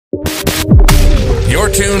You're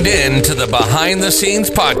tuned in to the Behind the Scenes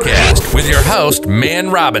podcast with your host,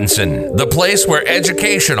 Man Robinson, the place where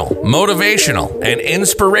educational, motivational, and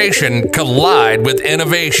inspiration collide with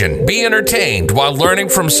innovation. Be entertained while learning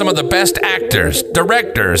from some of the best actors,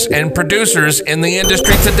 directors, and producers in the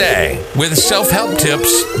industry today with self-help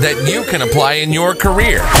tips that you can apply in your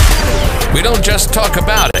career. We don't just talk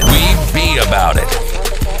about it, we be about it.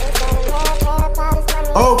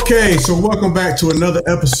 Okay, so welcome back to another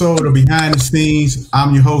episode of Behind the Scenes.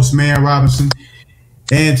 I'm your host, Man Robinson,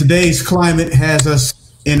 and today's climate has us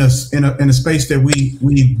in a space that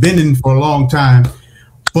we've been in for a long time,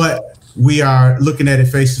 but we are looking at it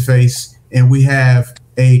face to face, and we have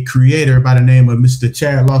a creator by the name of Mr.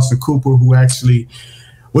 Chad Lawson Cooper, who actually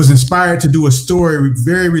was inspired to do a story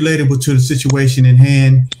very relatable to the situation in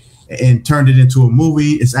hand and turned it into a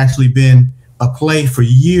movie. It's actually been a play for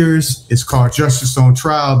years. It's called Justice on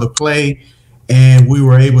Trial, the play, and we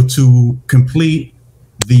were able to complete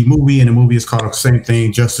the movie, and the movie is called the same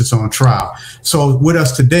thing, Justice on Trial. So with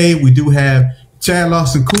us today, we do have Chad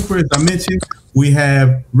Lawson Cooper, as I mentioned. We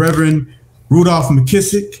have Reverend Rudolph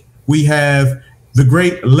Mckissick. We have the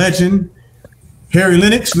great legend,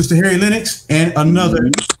 Lennix, Mr. Harry Lennix, and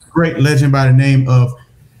another great legend by the name of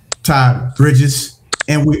Todd.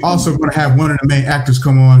 And we also going to have one of the main actors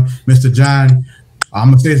come on, Mr. John. I'm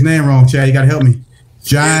going to say his name wrong, Chad. You got to help me.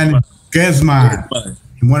 John Gesman,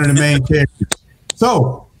 one of the main characters.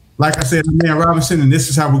 So, like I said, I'm Man Robinson, and this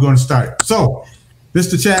is how we're going to start. So,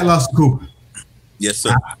 Mr. Chad Lawson Cooper. Yes,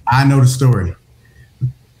 sir. I know the story.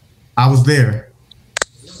 I was there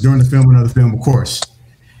during the filming of the film, of course.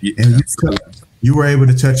 Yeah, and you were able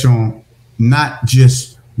to touch on not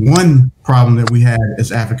just one problem that we had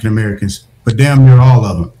as African Americans, but damn near all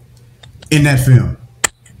of them in that film.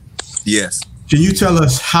 Yes. Can you tell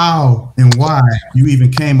us how and why you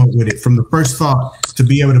even came up with it from the first thought to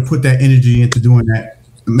be able to put that energy into doing that,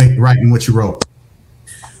 writing what you wrote?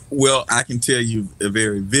 Well, I can tell you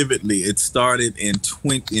very vividly. It started in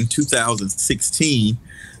 2016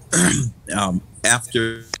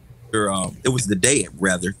 after it was the day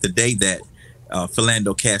that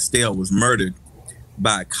Philando Castile was murdered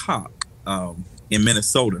by a cop in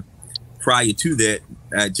Minnesota. Prior to that,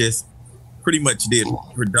 I just pretty much did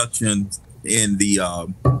productions in the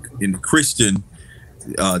Christian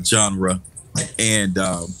genre, and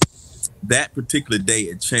that particular day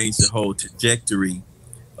it changed the whole trajectory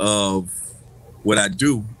of what I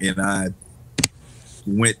do. And I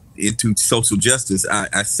went into social justice.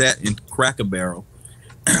 I sat in Cracker Barrel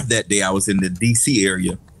that day. I was in the DC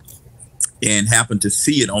area and happened to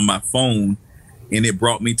see it on my phone. And it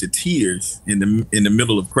brought me to tears in the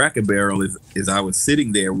middle of Cracker Barrel as I was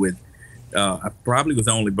sitting there with, I probably was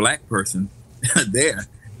the only black person there,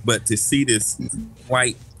 but to see this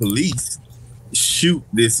white police shoot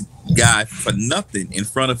this guy for nothing in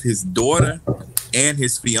front of his daughter and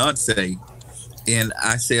his fiance. And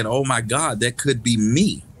I said, oh my God, that could be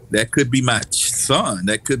me. That could be my son.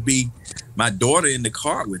 That could be my daughter in the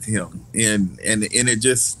car with him. And it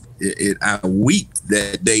just, I wept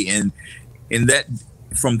that day. And that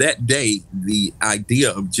from that day, the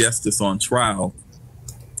idea of Justice on Trial,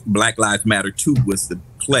 Black Lives Matter 2 was the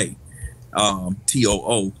play,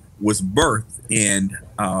 TOO, was birthed. And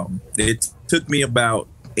it took me about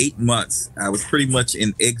 8 months. I was pretty much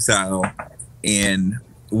in exile in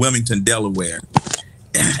Wilmington, Delaware,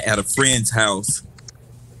 at a friend's house.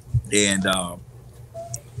 And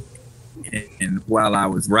while I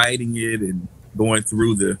was writing it and going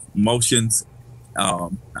through the motions,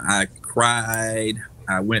 I cried.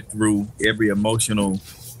 I went through every emotional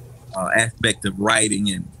aspect of writing,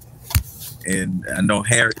 and I know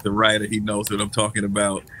Harriet, the writer, he knows what I'm talking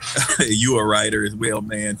about. You a writer as well,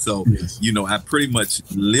 man. So yes. You know, I pretty much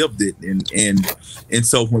lived it, and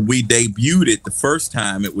so when we debuted it the first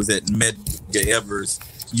time, it was at Medgar Evers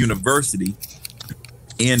University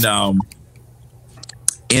in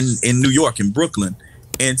New York, in Brooklyn,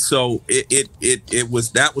 and so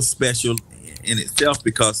that was special in itself,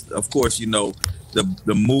 because of course, you know,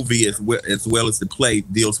 the movie as well as the play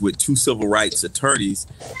deals with two civil rights attorneys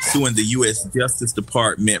suing the U.S. Justice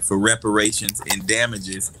Department for reparations and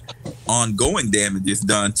damages, ongoing damages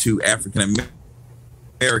done to African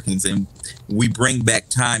Americans. And we bring back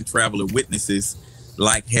time traveler witnesses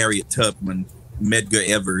like Harriet Tubman, Medgar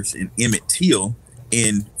Evers, and Emmett Till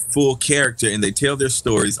in full character, and they tell their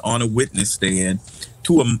stories on a witness stand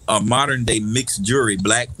to a modern day mixed jury,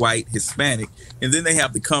 black, white, Hispanic, and then they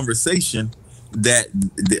have the conversation that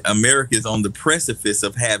America is on the precipice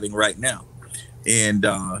of having right now. And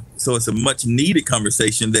so it's a much needed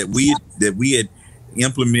conversation that we had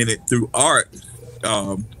implemented through art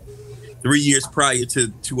 3 years prior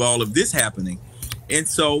to all of this happening. And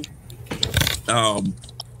so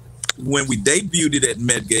when we debuted it at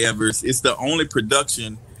Medgar Evers, it's the only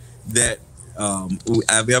production that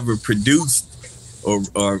I've ever produced or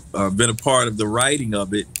been a part of the writing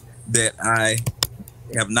of it that I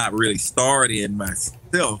have not really starred in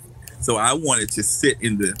myself. So I wanted to sit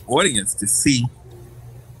in the audience to see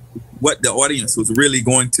what the audience was really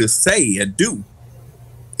going to say and do.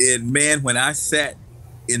 And man, when I sat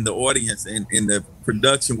in the audience and the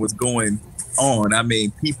production was going on, I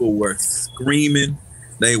mean, people were screaming,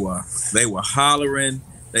 they were hollering,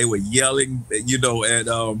 they were yelling, you know.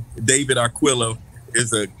 And David Arquillo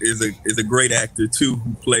is a great actor too,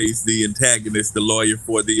 who plays the antagonist, the lawyer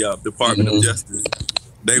for the Department of Justice.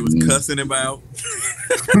 They was cussing him out.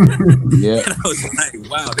 Yeah, and I was like,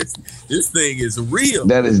 wow, this thing is real.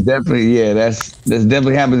 That is definitely that's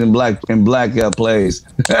definitely happens in black plays.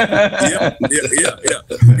 yeah.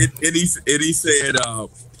 And he said,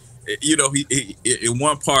 you know, he in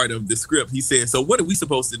one part of the script, he said, so what are we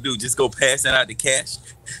supposed to do? Just go passing out the cash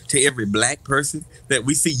to every black person that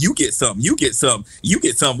we see? You get some, you get some, you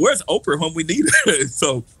get some. Where's Oprah when we need her?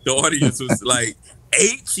 So the audience was like,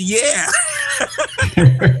 H, yeah.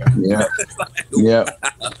 Yeah. Like, yeah.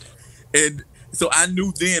 wow. And so I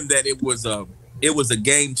knew then that it was a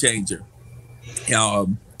game changer.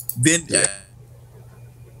 Then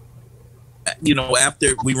you know,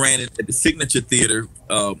 after we ran it at the Signature Theater,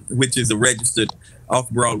 which is a registered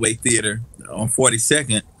off-Broadway theater on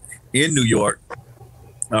 42nd in New York,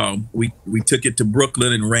 we took it to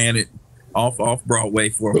Brooklyn and ran it off-Broadway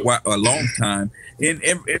for a long time. And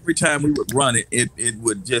every time we would run it, it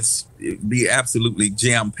would just be absolutely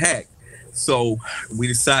jam-packed. So we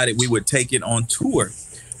decided we would take it on tour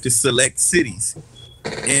to select cities.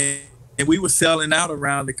 And we were selling out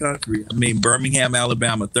around the country. I mean, Birmingham,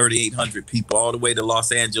 Alabama, 3,800 people, all the way to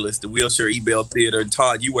Los Angeles, the Wilshire Ebell Theater. And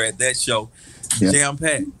Todd, you were at that show,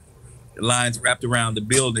 jam-packed. Lines wrapped around the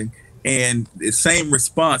building. And the same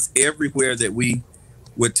response everywhere that we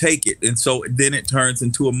would take it. And so then it turns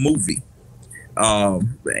into a movie. I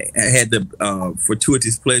had the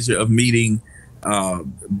fortuitous pleasure of meeting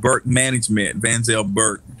Burke Management, Vanzell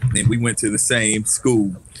Burke, and we went to the same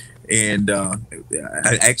school. And I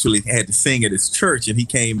actually had to sing at his church, and he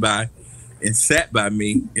came by and sat by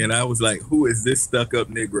me, and I was like, who is this stuck-up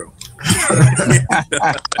Negro?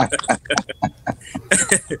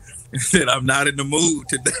 He said, I'm not in the mood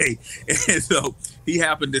today. And so he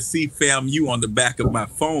happened to see FAMU on the back of my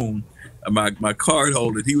phone, my card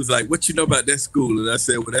holder. He was like, what you know about that school? And I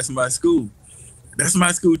said, well, that's my school. That's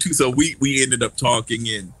my school too. So we ended up talking,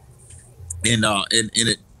 and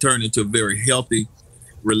it turned into a very healthy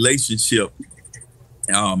relationship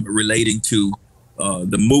relating to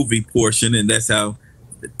the movie portion. And that's how,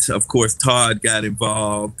 of course, Todd got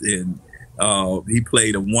involved, and he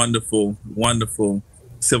played a wonderful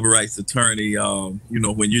civil rights attorney. You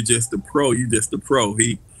know, when you're just a pro, you're just a pro.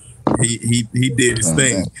 He did his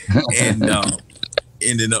thing. And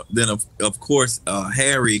then of course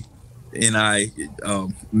Harry and I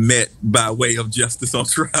met by way of Justice on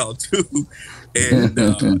Trial too.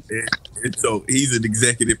 And so he's an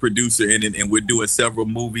executive producer, and we're doing several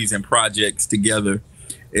movies and projects together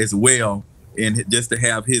as well. And just to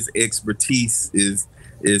have his expertise is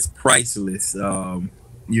priceless.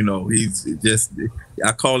 You know, he's just,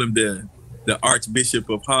 I call him the Archbishop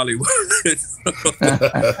of Hollywood.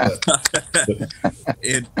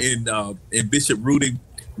 And Bishop Rudolph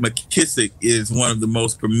Mckissick is one of the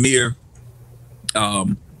most premier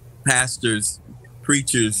pastors,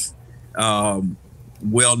 preachers,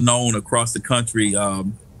 well known across the country,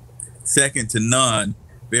 second to none,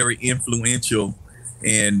 very influential,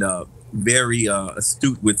 and very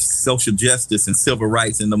astute with social justice and civil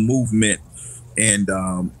rights and the movement. And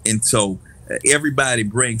so everybody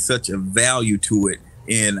brings such a value to it.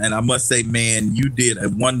 And I must say, man, you did a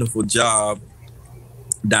wonderful job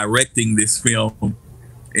directing this film.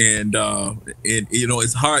 And you know,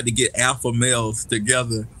 it's hard to get alpha males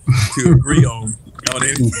together to agree on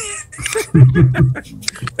anything.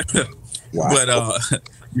 Wow. But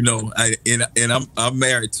you know, I'm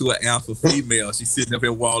married to an alpha female. She's sitting up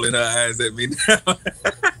here walling her eyes at me now.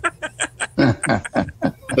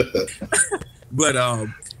 But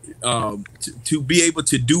to be able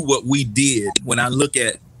to do what we did, when I look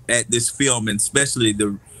at this film, and especially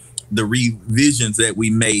the revisions that we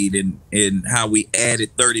made, and how we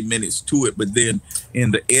added 30 minutes to it, but then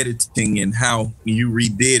in the editing and how you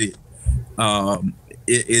redid it,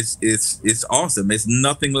 it's awesome. It's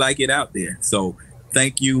nothing like it out there. So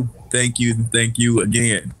thank you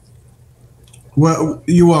again. Well,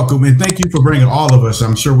 you're welcome, and thank you for bringing all of us.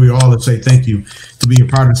 I'm sure we all would say thank you to be a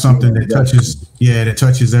part of something that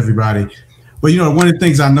touches everybody. But one of the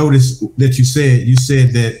things I noticed that you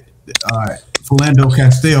said that Philando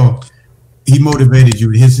Castile, he motivated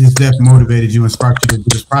you. His death motivated you and sparked you to do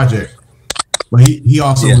this project. But he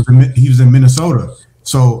also was in Minnesota.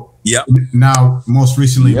 So now, most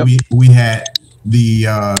recently, we had the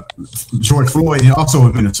George Floyd, and also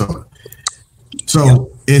in Minnesota.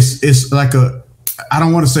 So it's like I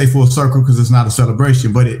don't want to say full circle because it's not a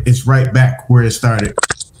celebration, but it's right back where it started.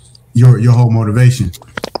 Your whole motivation.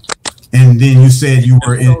 And then you said you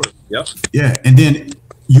were in, and then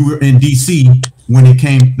you were in DC when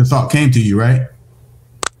the thought came to you, right?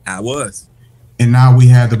 I was. And now we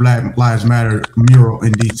have the Black Lives Matter mural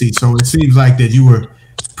in DC. So it seems like that you were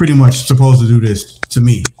pretty much supposed to do this to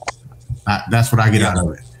me. That's what I get out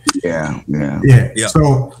of it. Yeah.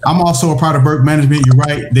 So I'm also a part of Burke Management. You're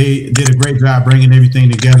right. They did a great job bringing everything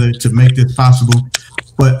together to make this possible.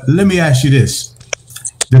 But let me ask you this.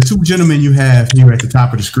 The two gentlemen you have here at the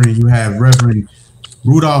top of the screen, you have Reverend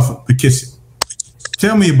Rudolph Mckissick.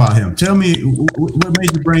 Tell me about him. Tell me what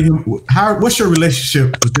made you bring him. What's your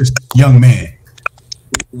relationship with this young man?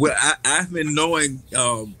 Well, I've been knowing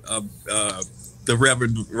the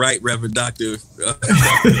Reverend Dr.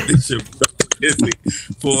 Bishop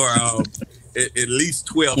for at least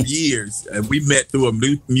 12 years. We met through a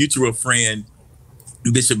mutual friend,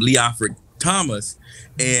 Bishop Lee Alfred Thomas,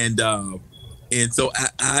 and so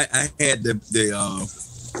I had the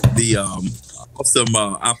awesome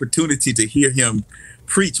opportunity to hear him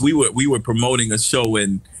preach. We were promoting a show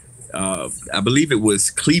in I believe it was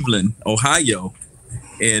Cleveland, Ohio.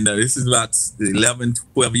 And this is about 11,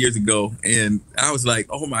 12 years ago. And I was like,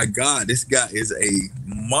 oh, my God, this guy is a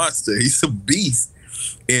monster. He's a beast.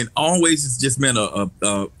 And always it's just been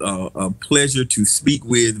a pleasure to speak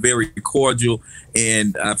with, very cordial.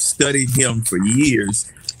 And I've studied him for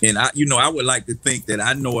years. And I would like to think that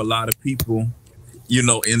I know a lot of people, in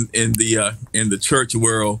the church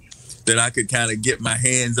world that I could kind of get my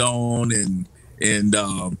hands on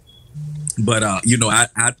But I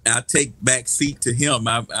take back seat to him.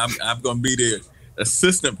 I'm going to be the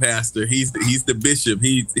assistant pastor. He's the bishop.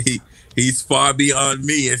 He's far beyond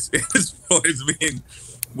me as far as being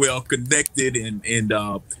well connected and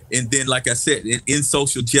then, like I said, in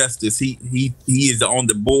social justice, he is on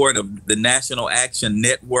the board of the National Action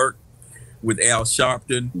Network with Al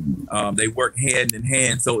Sharpton. They work hand in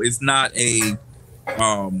hand, so it's not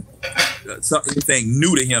something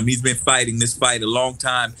new to him. He's been fighting this fight a long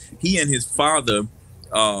time. He and his father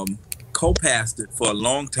co-pastored for a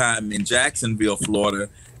long time in Jacksonville, Florida,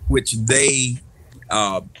 which they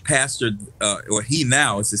pastored, or he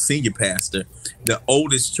now is the senior pastor, the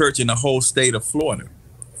oldest church in the whole state of Florida.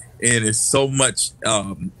 And there's so much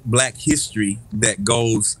Black history that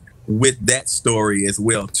goes with that story as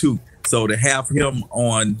well too. So to have him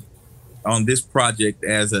on this project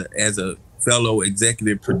as a fellow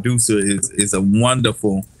executive producer is a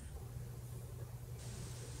wonderful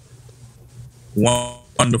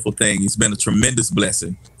thing. It's been a tremendous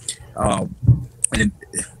blessing. And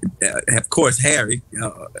of course, Harry.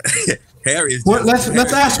 Harry is. Well, let's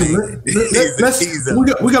ask him.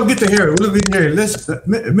 We're gonna get to Harry. Mr.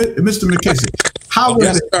 Mckissick,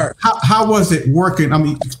 how was it working? I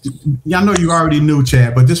mean, I know you already knew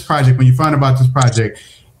Chad, but this project, when you found about this project,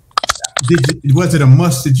 was it a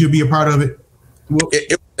must that you be a part of it?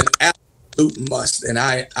 It was an absolute must, and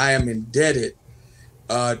I am indebted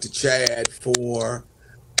to Chad for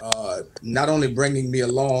not only bringing me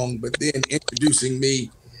along, but then introducing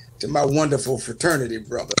me to my wonderful fraternity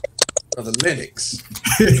brother Lennix.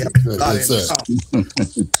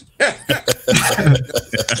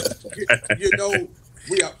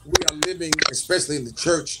 We are living, especially in the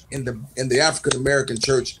church, in the African American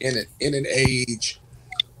church, in an age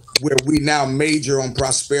where we now major on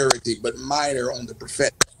prosperity but minor on the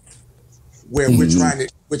prophetic, where we're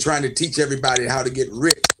trying to teach everybody how to get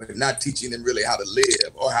rich, but not teaching them really how to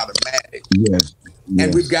live or how to manage. Yes.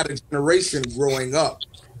 And we've got a generation growing up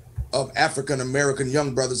of African American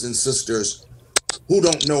young brothers and sisters who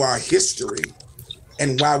don't know our history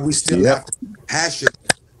and why we still have to be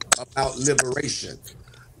passionate about liberation.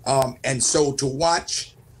 And so to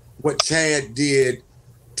watch what Chad did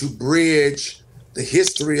to bridge the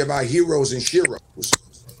history of our heroes and sheroes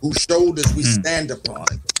whose shoulders we stand upon,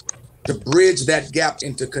 to bridge that gap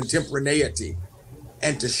into contemporaneity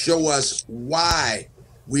and to show us why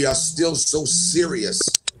we are still so serious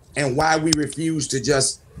and why we refuse to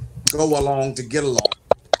just go along to get along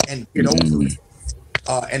and get over it,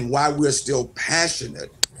 and why we're still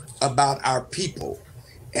passionate about our people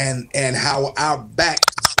and how our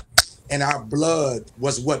backs and our blood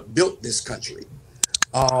was what built this country.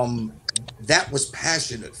 That was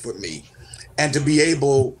passionate for me. And to be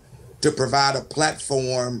able to provide a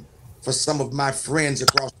platform for some of my friends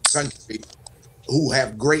across the country who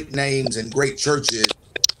have great names and great churches,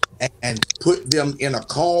 and put them in a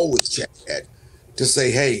call with Chad to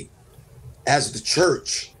say, hey, as the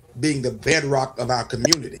church being the bedrock of our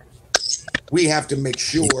community, we have to make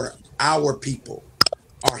sure our people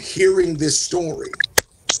are hearing this story,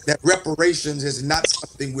 that reparations is not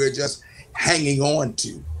something we're just hanging on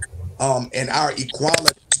to. And our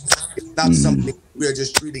equality is not something we're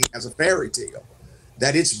just treating as a fairy tale,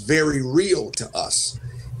 that it's very real to us.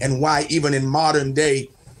 And why even in modern day,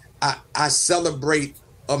 I celebrate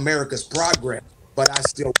America's progress, but I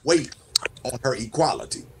still wait on her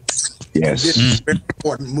equality. Yes. This is a very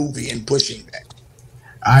important movie in pushing that.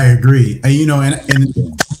 I agree. And and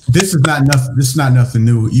this is not nothing. This is not nothing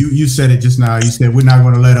new. You said it just now. You said we're not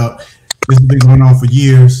going to let up. This has been going on for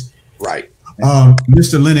years. Right.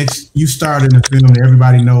 Mr. Lennix, you starred in a film that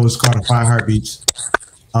everybody knows called The Five Heartbeats.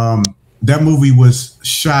 That movie was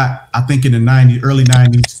shot, I think, in the early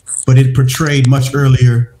 90s, but it portrayed much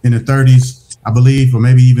earlier in the 30s, I believe, or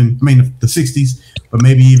maybe even, the 60s, but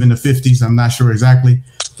maybe even the 50s. I'm not sure exactly.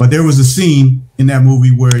 But there was a scene in that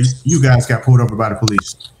movie where you guys got pulled over by the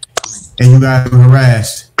police and you guys were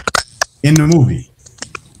harassed in the movie.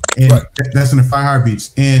 And that's in The Five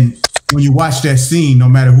Heartbeats. And when you watch that scene, no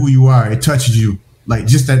matter who you are, it touches you, like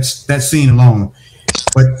just that scene alone.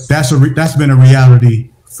 But that's been a reality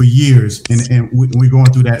for years, and we're going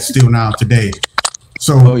through that still now today.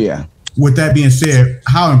 So, with that being said,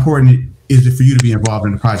 how important is it for you to be involved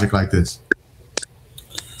in a project like this?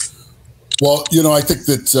 Well, I think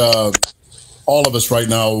that all of us right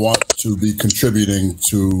now want to be contributing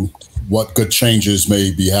to what good changes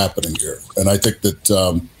may be happening here. And I think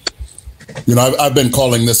that, I've been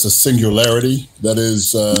calling this a singularity. That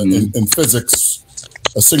is, in physics,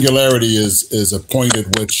 a singularity is a point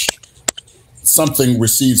at which something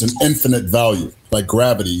receives an infinite value, like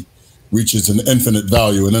gravity reaches an infinite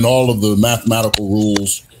value. And then all of the mathematical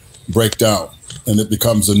rules break down and it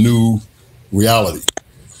becomes a new reality.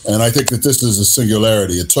 And I think that this is a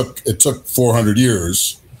singularity. It took 400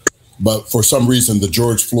 years, but for some reason, the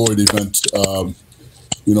George Floyd event,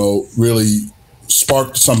 really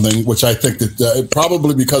sparked something, which I think that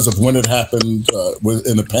probably because of when it happened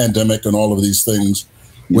in the pandemic and all of these things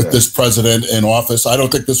with this president in office. I don't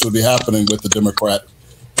think this would be happening with the Democrat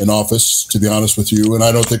in office, to be honest with you. And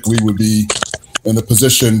I don't think we would be in a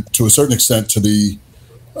position to a certain extent to be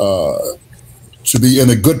in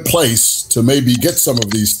a good place to maybe get some of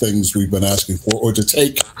these things we've been asking for, or to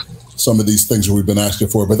take some of these things we've been asking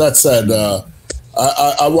for. But that said,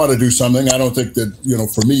 I want to do something. I don't think that,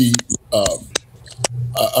 for me,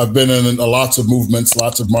 I've been in lots of movements,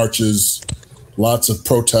 lots of marches, lots of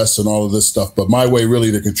protests and all of this stuff. But my way really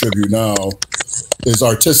to contribute now is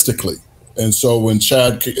artistically. And so when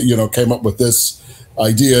Chad, came up with this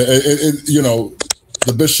idea,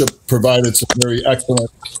 the bishop provided some very excellent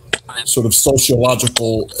sort of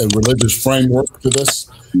sociological and religious framework to this.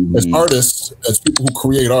 As artists, as people who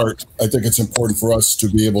create art, I think it's important for us to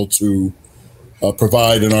be able to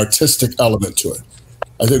provide an artistic element to it.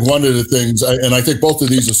 I think one of the things, and I think both of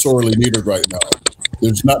these are sorely needed right now.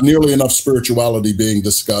 There's not nearly enough spirituality being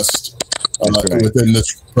discussed within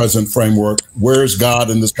this present framework. Where's God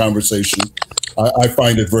in this conversation? I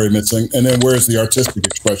find it very missing. And then where's the artistic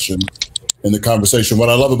expression in the conversation? What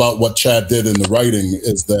I love about what Chad did in the writing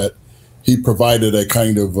is that he provided a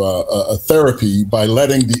kind of a therapy by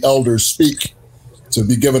letting the elders speak, to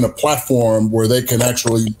be given a platform where they can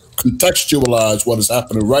actually contextualize what is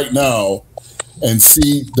happening right now and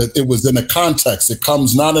see that it was in a context. It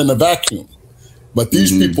comes not in a vacuum, but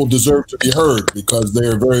these people deserve to be heard because they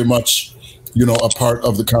are very much, a part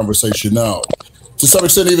of the conversation now. To some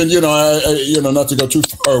extent, even, not to go too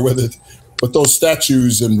far with it, but those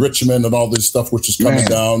statues in Richmond and all this stuff, which is coming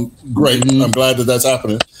down, great. I'm glad that that's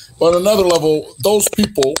happening. But on another level, those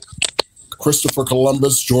people, Christopher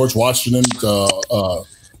Columbus, George Washington,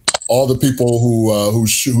 all the people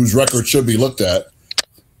whose record should be looked at,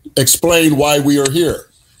 explain why we are here.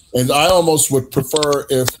 And I almost would prefer,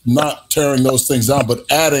 if not tearing those things down, but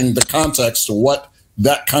adding the context to what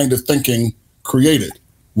that kind of thinking created,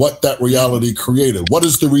 what that reality created. What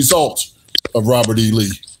is the result of Robert E.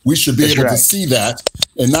 Lee? We should be able to see that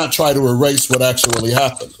and not try to erase what actually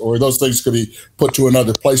happened, or those things could be put to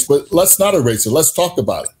another place. But let's not erase it. Let's talk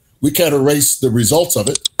about it. We can't erase the results of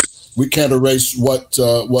it. We can't erase what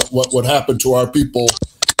happened to our people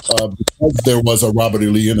because there was a Robert E.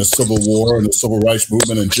 Lee and a Civil War and a Civil Rights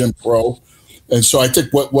Movement and Jim Crow. And so I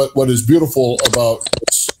think what is beautiful about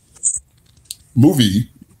movie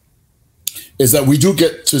is that we do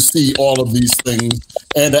get to see all of these things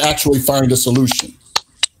and to actually find a solution.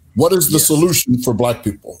 What is the solution for Black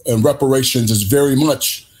people? And reparations is very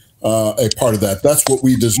much a part of that. That's what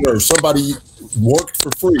we deserve. Somebody worked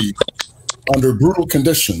for free under brutal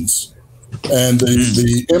conditions, and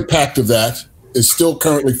the impact of that is still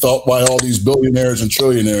currently felt by all these billionaires and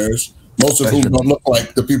trillionaires, most of whom don't look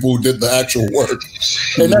like the people who did the actual work.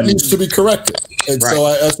 And that needs to be corrected. And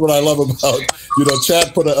so that's what I love about,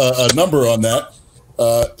 Chad put a number on that.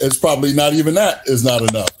 It's probably not even that is not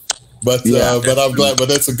enough. But I'm glad, but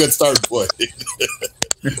that's a good starting point.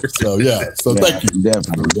 So thank you.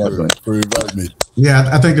 Definitely. For inviting me. Yeah,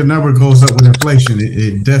 I think the number goes up with inflation.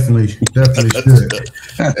 It definitely should.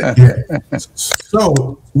 Yeah.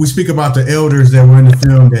 So we speak about the elders that were in the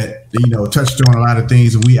film that, touched on a lot of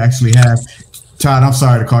things, and we actually have. Todd, I'm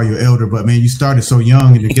sorry to call you elder, but man, you started so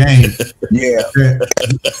young in the game. Yeah.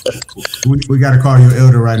 We got to call you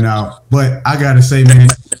elder right now. But I got to say, man,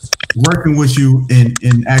 working with you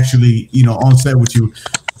and actually, on set with you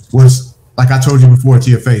was, like I told you before to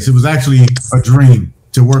your face, it was actually a dream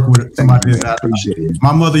to work with somebody. I appreciate it.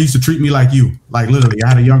 My mother used to treat me like you, like literally. I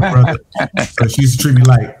had a young brother, so she used to treat me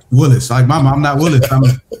like Willis. Like, Mama, I'm not Willis.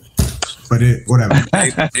 But whatever.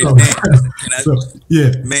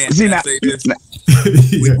 Man, see, now, say this.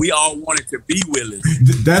 We all wanted to be Willis.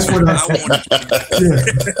 That's what I wanted to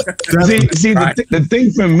be. See, the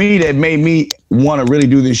thing for me that made me want to really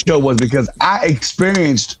do this show was because I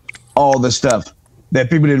experienced all the stuff that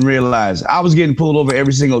people didn't realize. I was getting pulled over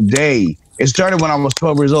every single day. It started when I was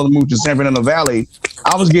 12 years old and moved to San Fernando Valley.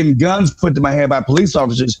 I was getting guns put to my head by police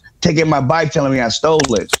officers, taking my bike, telling me I stole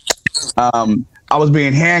it. I was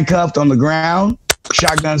being handcuffed on the ground,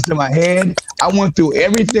 shotguns to my head. I went through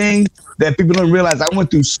everything that people don't realize. I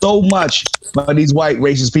went through so much by these white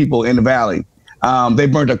racist people in the Valley. They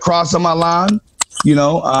burnt a cross on my lawn,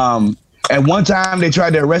 At one time, they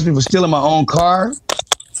tried to arrest me for stealing my own car.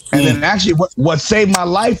 And then actually what saved my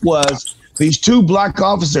life was these two Black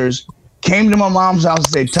officers came to my mom's house and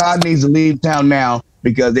said, Todd needs to leave town now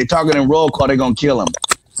because they're talking in roll call, they're going to kill him.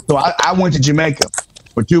 So I went to Jamaica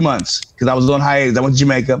for 2 months because I was on hiatus. I went to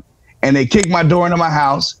Jamaica and they kicked my door into my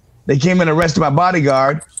house. They came and arrested my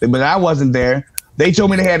bodyguard, but I wasn't there. They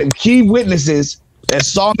told me they had key witnesses that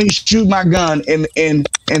saw me shoot my gun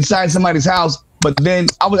inside somebody's house. But then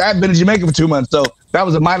I've been in Jamaica for 2 months. So that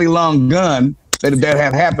was a mighty long gun that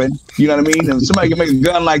had happened. You know what I mean? And if somebody can make a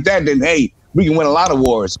gun like that, then hey, we can win a lot of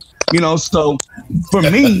wars. So for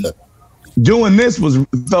me, doing this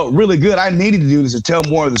felt really good. I needed to do this to tell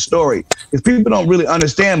more of the story. Because people don't really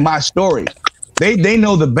understand my story. They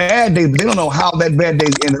know the bad days, but they don't know how that bad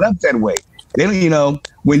days ended up that way. They don't,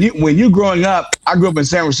 when you growing up, I grew up in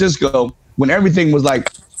San Francisco when everything was like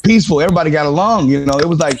peaceful, everybody got along. It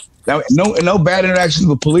was like no bad interactions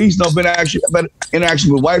with police, no bad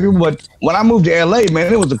interaction with white people. But when I moved to LA,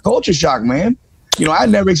 man, it was a culture shock, man. I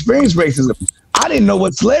never experienced racism. I didn't know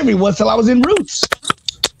what slavery was till I was in Roots.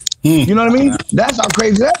 You know what I mean? That's how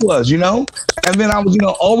crazy that was, And then I was,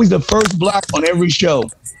 always the first Black on every show.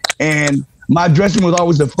 And my dressing was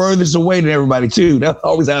always the furthest away than everybody too. That's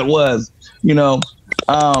always how it was,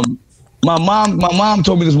 My mom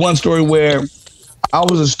told me this one story where I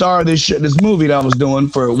was a star of this movie that I was doing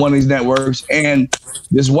for one of these networks, and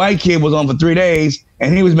this white kid was on for 3 days,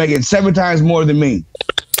 and he was making 7 times more than me.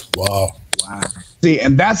 Wow. See,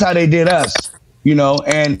 and that's how they did us,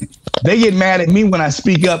 and they get mad at me when I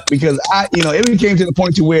speak up because it became to the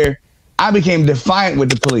point to where I became defiant with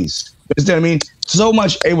the police. You understand what I mean? So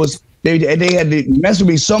much it was, they had to mess with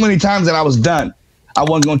me so many times that I was done. I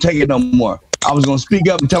wasn't going to take it no more. I was going to speak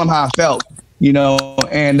up and tell them how I felt,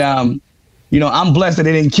 and, I'm blessed that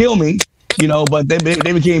they didn't kill me, but they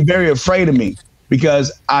became very afraid of me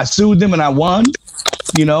because I sued them and I won,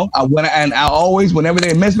 I went and I always, whenever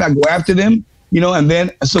they mess me, I go after them,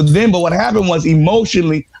 but what happened was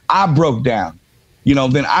emotionally, I broke down,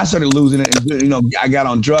 then I started losing it and, I got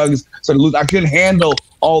on drugs, I couldn't handle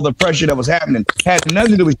all the pressure that was happening. Had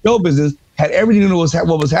nothing to do with show business, had everything to do with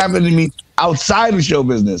what was happening to me outside of show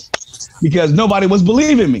business because nobody was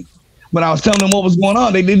believing me. When I was telling them what was going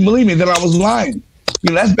on, they didn't believe me that I was lying.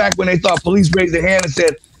 That's back when they thought police raised their hand and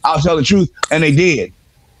said, I'll tell the truth. And they did.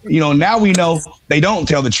 Now we know they don't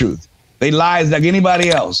tell the truth. They lies like anybody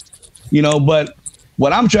else, but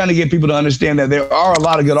what I'm trying to get people to understand that there are a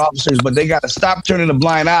lot of good officers, but they got to stop turning a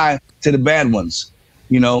blind eye to the bad ones.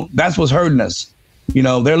 That's what's hurting us.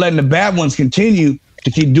 They're letting the bad ones continue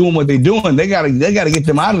to keep doing what they're doing. They gotta get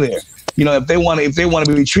them out of there. If they want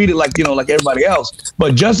to be treated like, like everybody else.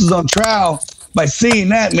 But justice on trial, by seeing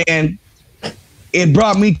that, man, it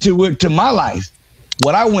brought me to my life.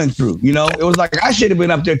 what I went through. You know, it was like I should have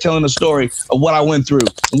been up there telling the story of what I went through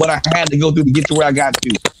and what I had to go through to get to where I got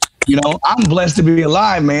to. You know, I'm blessed to be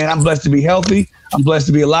alive, man. I'm blessed to be healthy. I'm blessed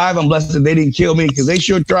to be alive. I'm blessed that they didn't kill me because they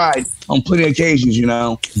sure tried on plenty of occasions, you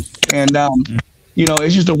know. And, you know,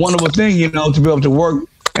 it's just a wonderful thing, you know, to be able to work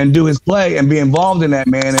and do his play and be involved in that,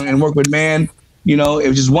 man, and work with Man. You know, it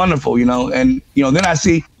was just wonderful, you know. And, you know, then I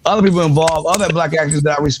see other people involved, other black actors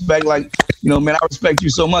that I respect, like, you know, man, I respect you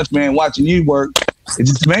so much, man, watching you work.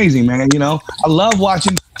 It's just amazing, man, you know. I love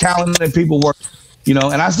watching talented people work, you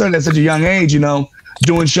know, and I started at such a young age, you know,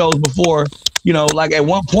 doing shows before, you know, like at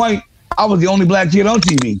one point, I was the only black kid on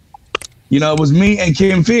TV. You know, it was me and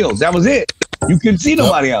Kim Fields. That was it. You couldn't see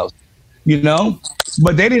nobody else, you know,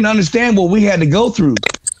 but they didn't understand what we had to go through,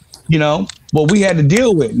 you know, what we had to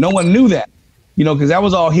deal with. No one knew that, you know, because that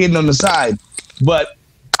was all hidden on the side. But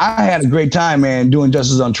I had a great time, man, doing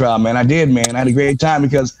Justice on Trial, man. I did, man. I had a great time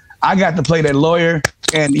because I got to play that lawyer.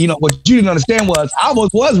 And, you know, what you didn't understand was I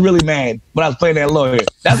was really mad when I was playing that lawyer.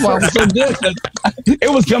 That's why I was so good.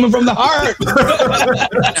 It was coming from the heart.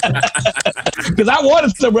 Because I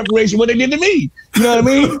wanted some reparation what they did to me. You know what I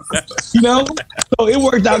mean? You know? So it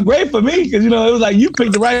worked out great for me because, you know, it was like you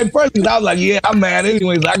picked the right person. I was like, yeah, I'm mad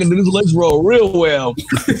anyways. I can do this Lynch role real well.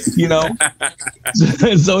 You know?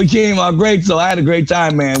 So it came out great. So I had a great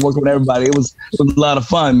time, man, working with everybody. It was a lot of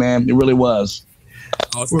fun, man. It really was.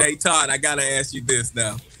 Oh, hey Todd, I gotta ask you this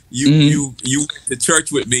now. You went to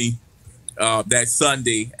church with me that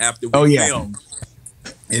Sunday after we filmed,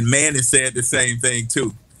 and Manny said the same thing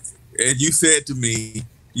too. And you said to me,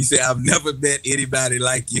 you said, "I've never met anybody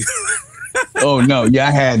like you." Oh no, yeah,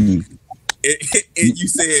 I hadn't. And you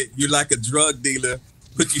said you're like a drug dealer,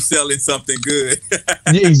 but you selling something good.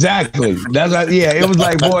 Yeah, exactly. That's right. Yeah, it was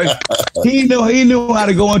like, boy, he knew how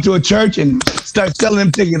to go into a church and start selling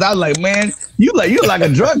them tickets. I was like, man, you're like a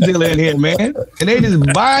drug dealer in here, man, and they just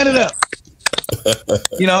buying it up.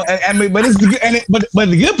 You know, but it's good, but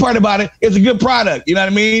the good part about it, it's a good product. You know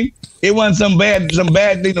what I mean? It wasn't some bad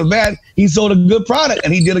thing or bad. He sold a good product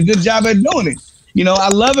and he did a good job at doing it. You know, I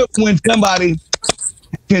love it when somebody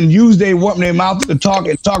can use their mouth to talk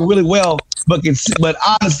and talk really well, but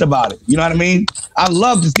honest about it. You know what I mean? I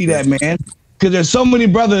love to see that, man, because there's so many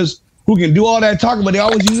brothers who can do all that talking, but they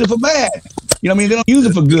always use it for bad. You know what I mean? They don't use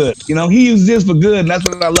it for good. You know, he uses this for good, and that's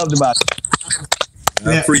what I loved about it.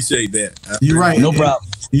 I appreciate that. You're right. No problem.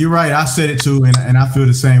 You're right. I said it too, and I feel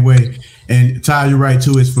the same way. And Todd, you're right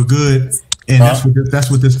too. It's for good, and that's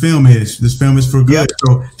what this film is. This film is for good.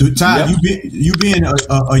 Yep. So, Todd, you being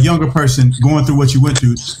a younger person going through what you went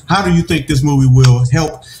through, how do you think this movie will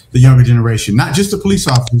help the younger generation, not just the police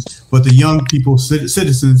officers, but the young people,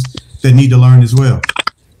 citizens that need to learn as well?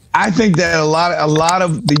 I think that a lot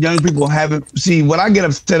of the young people haven't. See, what I get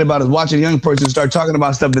upset about is watching a young person start talking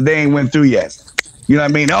about stuff that they ain't went through yet. You know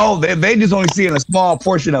what I mean? Oh, they just only seeing a small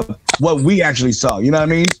portion of what we actually saw. You know what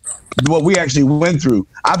I mean? What we actually went through.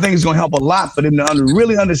 I think it's going to help a lot for them to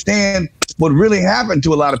really understand what really happened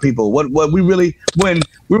to a lot of people. What we really when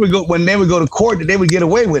they would go to court, that they would get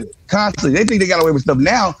away with it constantly. They think they got away with stuff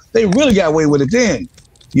now. They really got away with it then.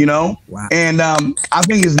 You know? Wow. And I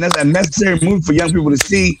think it's a necessary move for young people to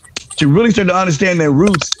see, to really start to understand their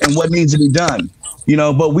roots and what needs to be done. You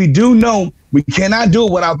know, but we do know we cannot do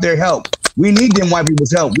it without their help. We need them white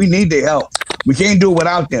people's help. We need their help. We can't do it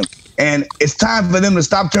without them. And it's time for them to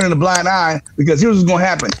stop turning a blind eye, because here's what's going to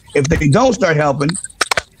happen. If they don't start helping,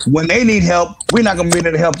 when they need help, we're not going to be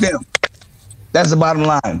able to help them. That's the bottom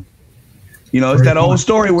line. You know, it's that old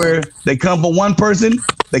story where they come for one person,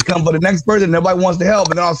 they come for the next person, nobody wants to help.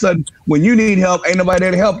 And then all of a sudden, when you need help, ain't nobody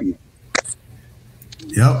there to help you.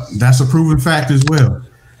 Yep, that's a proven fact as well.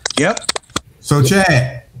 Yep. So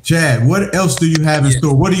Chad, what else do you have in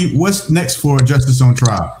store? What's next for Justice on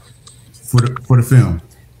Trial for the film?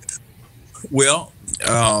 Well,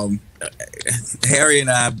 Harry and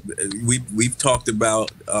I, we've talked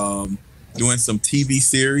about doing some TV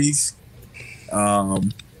series.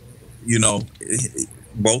 You know,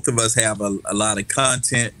 both of us have a lot of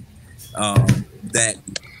content that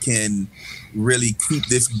can really keep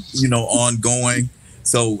this, you know, ongoing.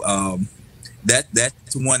 So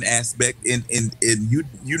that's one aspect. And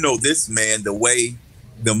you know this, man, the way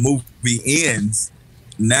the movie ends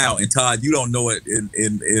now. And Todd, you don't know it. In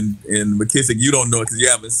McKissick, you don't know it because you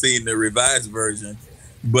haven't seen the revised version.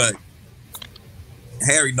 But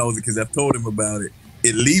Harry knows it because I've told him about it.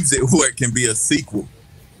 It leaves it where it can be a sequel.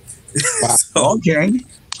 Wow. So, okay.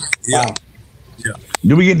 Yeah. Wow. Yeah.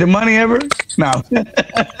 Do we get the money ever? No.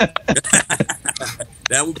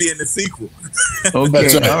 That would be in the sequel.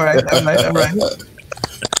 Okay. Right. All right.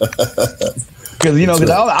 Because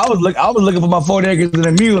I was looking for my 40 acres and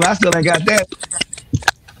a mule. I still ain't got that.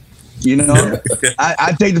 You know,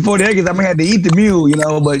 I take the 40 acres. I'm gonna have to eat the mule. You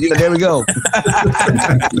know, but there we go.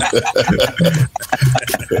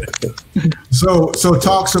 So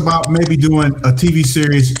talks about maybe doing a TV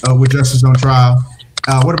series with Justice on Trial.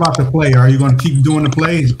 What about the play? Are you going to keep doing the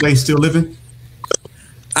play? Is the play still living?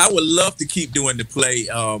 I would love to keep doing the play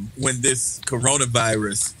when this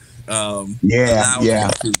coronavirus. And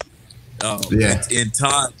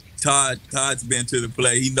Todd's been to the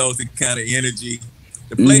play. He knows the kind of energy.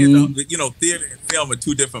 The play is, theater and film are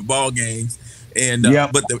two different ball games, and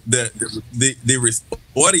but the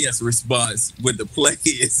audience response with the play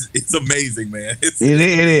it's amazing, man.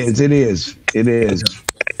 It is.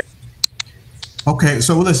 Okay,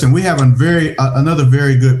 so listen, we have another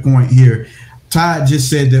very good point here. Todd just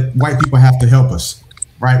said that white people have to help us,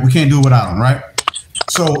 right? We can't do it without them, right?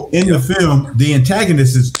 So in the film, the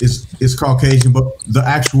antagonist is Caucasian, but the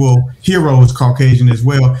actual hero is Caucasian as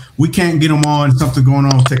well. We can't get him on, something going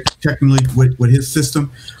on technically with his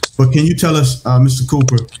system. But can you tell us, Mr.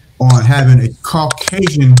 Cooper, on having a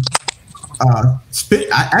Caucasian spit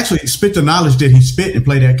the knowledge that he spit and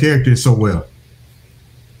play that character so well?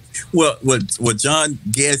 Well, what John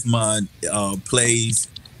Gesmond plays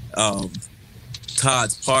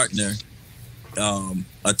Todd's partner,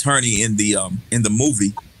 attorney in the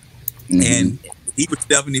movie, and he was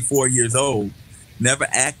 74 years old, never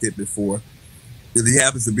acted before. He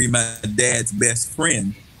happens to be my dad's best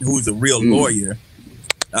friend, who's a real lawyer.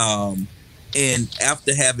 And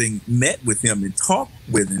after having met with him and talked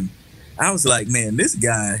with him, I was like, man, this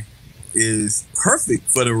guy is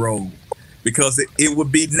perfect for the role because it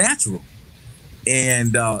would be natural.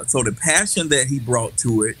 And so the passion that he brought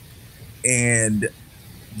to it, and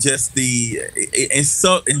just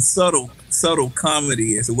subtle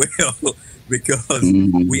comedy as well, because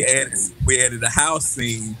we added a house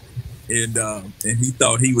scene, and he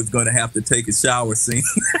thought he was going to have to take a shower scene.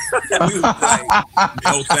 We was like,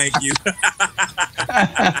 no, thank you.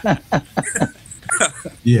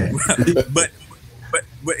 Yeah, but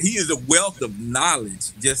he is a wealth of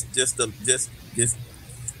knowledge. Just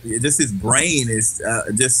his brain is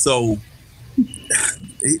just so.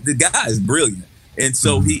 The guy is brilliant, and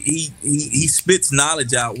so he spits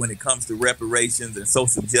knowledge out when it comes to reparations and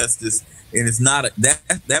social justice. And it's not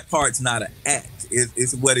that part's not an act.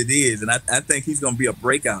 It's what it is, and I think he's going to be a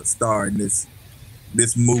breakout star in this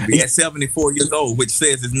movie at 74 years old, which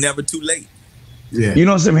says it's never too late. Yeah,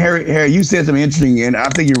 Harry, you said something interesting, and I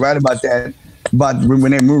think you're right about that. But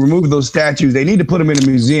when they remove those statues, they need to put them in a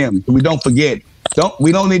museum so we don't forget.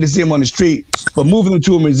 We don't need to see them on the street, but move them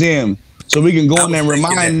to a museum so we can go in there and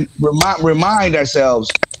remind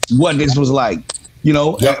ourselves what this was like.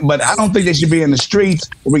 But I don't think they should be in the streets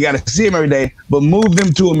where we got to see them every day, but move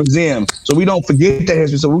them to a museum so we don't forget that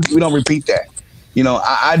history, so we don't repeat that.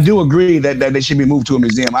 I do agree that they should be moved to a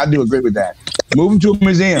museum. I do agree with that. Move them to a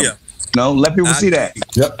museum. Yeah. Let people see that.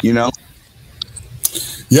 Yep.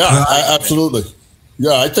 Yeah, absolutely.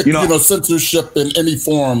 Yeah, I think, censorship in any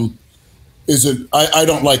form isn't, I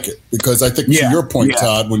don't like it, because I think to your point,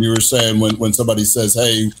 Todd, when you were saying when somebody says,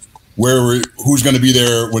 hey, who's going to be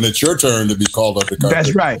there when it's your turn to be called up the carpet?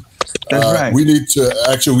 That's right. We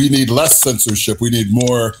need less censorship. We need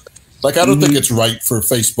more. Like, I don't think it's right for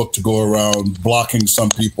Facebook to go around blocking some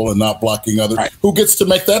people and not blocking others. Right. Who gets to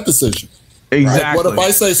make that decision? Exactly. Right? What if I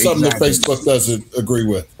say something that Facebook doesn't agree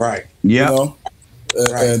with? Right. Yeah. Right.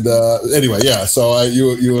 And anyway, yeah. So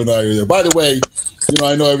you and I are there. By the way,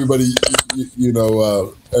 I know everybody.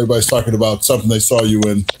 Everybody's talking about something they saw you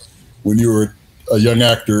in when you were a young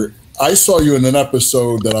actor. I saw you in an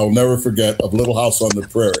episode that I'll never forget of Little House on the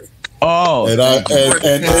Prairie. Oh, and I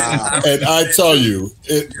tell you,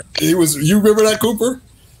 it was. You remember that, Cooper?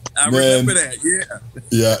 I remember that. Yeah.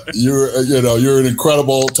 Yeah, you're an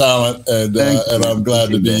incredible talent, and I'm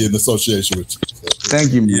glad to be in association with you. So.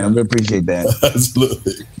 Thank you, man. I appreciate that.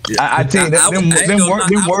 Absolutely. Yeah. I tell you,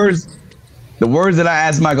 the words that I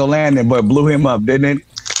asked Michael Landon, but blew him up, didn't it?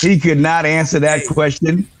 He could not answer that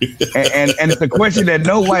question, and it's a question that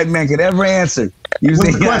no white man could ever answer. What's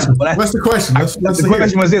the question? The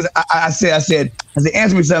question was this: I said,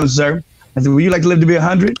 answer me something, sir. I said, would you like to live to be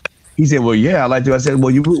 100? He said, well, yeah, I'd like to. I said,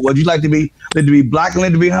 well, would you like to live to be black and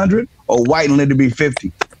live to be 100, or white and live to be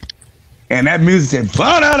 50? And that music said,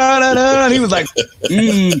 ba-da-da-da-da. And he was like,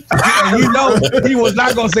 and he was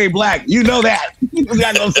not going to say black. You know that. He was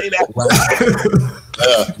not going to say that.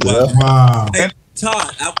 Wow. Hey,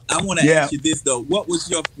 Todd, I want to ask you this, though. What was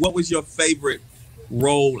your favorite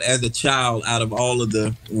role as a child out of all of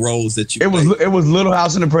the roles that you played? It was Little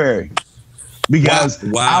House on the Prairie. Because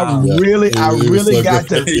I really got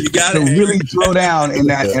to really throw down in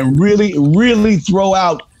that and really throw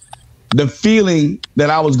out the feeling that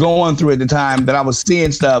I was going through at the time, that I was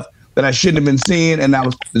seeing stuff that I shouldn't have been seeing, and that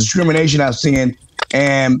was the discrimination I was seeing.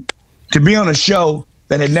 And to be on a show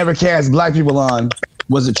that had never cast black people on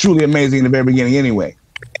was truly amazing in the very beginning anyway.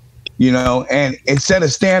 You know, and it set a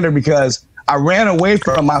standard because I ran away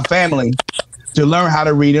from my family to learn how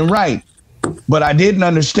to read and write. But I didn't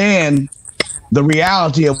understand the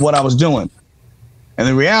reality of what I was doing. And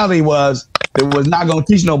the reality was it was not going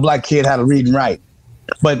to teach no black kid how to read and write.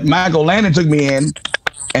 But Michael Landon took me in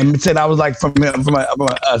and said I was like from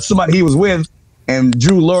somebody he was with, and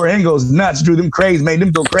drew Laura Ingalls nuts, drew them crazy, made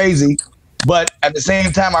them go crazy. But at the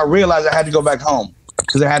same time, I realized I had to go back home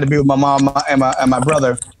because I had to be with my mom and my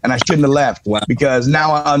brother, and I shouldn't have left. Wow. Because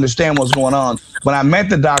now I understand what's going on. When I met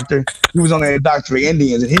the doctor, he was on a doctor for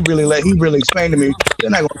Indians, and he really explained to me, they're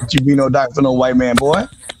not going to let you be no doctor for no white man, boy.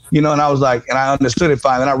 You know, and I was like, and I understood it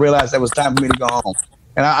fine, and I realized that was time for me to go home.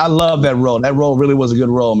 And I love that role. That role really was a good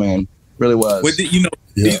role, man. Really was. But you know,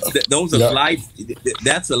 those are life.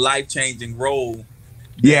 That's a life-changing role.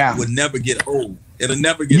 Yeah, would never get old. It'll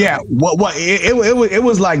never get old. What it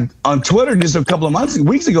was like on Twitter just a couple of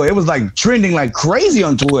weeks ago. It was like trending like crazy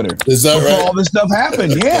on Twitter. Is that before right? all this stuff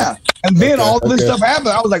happened, yeah. And then all this stuff happened.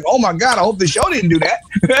 I was like, oh my God, I hope the show didn't do that.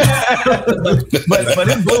 but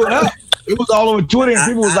it blew it up. It was all over Twitter, and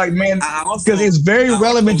people was like, man, because it's very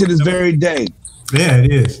relevant to this very day. Yeah,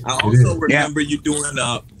 it is. I also remember you doing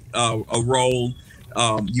a role.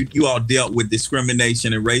 You all dealt with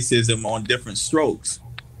discrimination and racism on different strokes.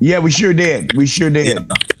 Yeah, we sure did. Yeah.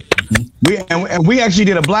 We actually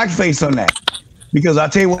did a blackface on that, because I'll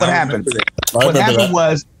tell you what happened. What happened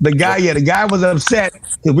was the guy was upset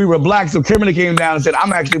because we were black, so Kimberly came down and said,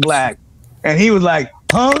 I'm actually black. And he was like,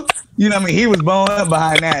 huh? You know what I mean? He was blown up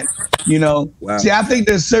behind that, you know. Wow. See, I think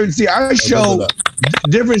there's our show,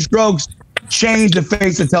 Different Strokes, changed the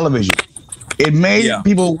face of television. It made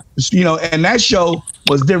people, you know, and that show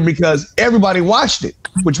was different because everybody watched it,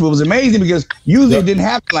 which was amazing because usually it didn't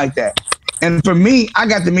happen like that. And for me, I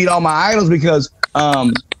got to meet all my idols because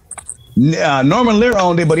Norman Lear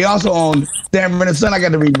owned it, but he also owned Sanford and Son. I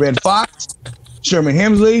got to read Red Fox, Sherman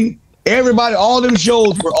Hemsley, everybody, all them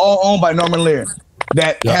shows were all owned by Norman Lear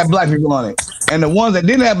that had black people on it. And the ones that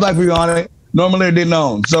didn't have black people on it, Norman Lear didn't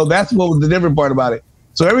own. So that's what was the different part about it.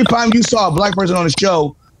 So every time you saw a black person on the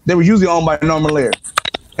show, they were usually owned by Norman Lear.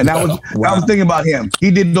 And I was thinking about him. He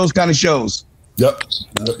did those kind of shows. Yep.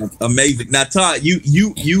 Amazing. Now, Todd,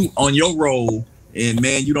 you on your role, and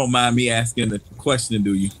man, you don't mind me asking the question,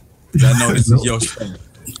 do you? I know this is your show.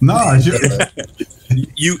 No,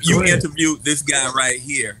 you interviewed this guy right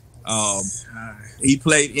here. He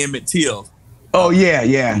played Emmett Till. Oh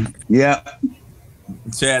yeah.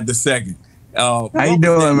 Chad the second. How you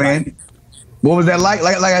doing, man? What was that like?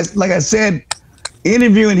 Like I said,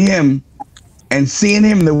 interviewing him and seeing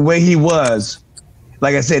him the way he was,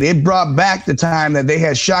 like I said, it brought back the time that they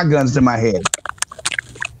had shotguns to my head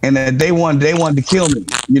and that they wanted to kill me,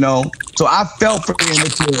 you know? So I felt for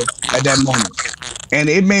Emmett Till at that moment. And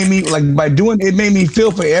it made me, it made me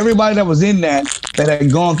feel for everybody that was in that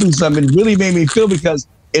had gone through something. It really made me feel because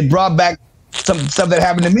it brought back some stuff that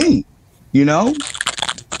happened to me, you know?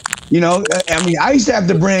 I mean, I used to have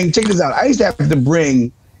to bring, check this out, I used to have to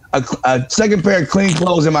bring a second pair of clean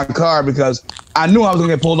clothes in my car because I knew I was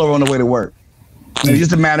gonna get pulled over on the way to work. It was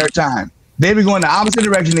just a matter of time. They'd be going the opposite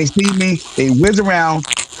direction. They see me, they whiz around,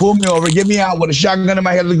 pull me over, get me out with a shotgun in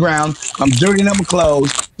my head to the ground. I'm dirtying up my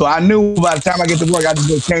clothes. So I knew by the time I get to work, I just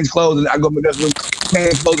go change clothes and I go to the restroom,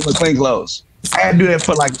 change clothes with clean clothes. I had to do that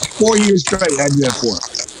for like 4 years straight. I had to do that for.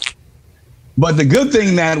 But the good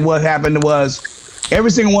thing that what happened was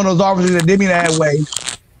every single one of those officers that did me that way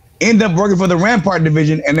ended up working for the Rampart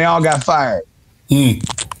Division, and they all got fired. And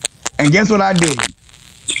guess what I did?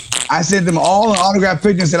 I sent them all an autographed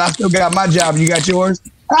picture and said, I still got my job. You got yours?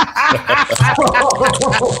 I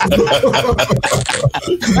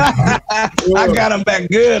got them back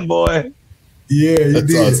good, boy. Yeah, you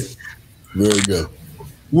did. Awesome. Very good.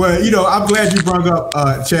 Well, you know, I'm glad you brought up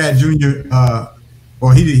Chad Jr.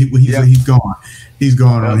 Or he's gone. He's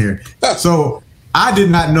gone on here. So I did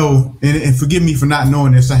not know, and forgive me for not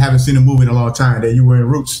knowing this. I haven't seen a movie in a long time that you were in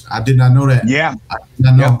Roots. I did not know that. Yeah. I did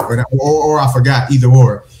not know, or I forgot, either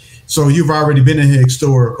or. So you've already been in a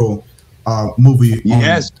historical movie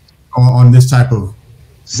on this type of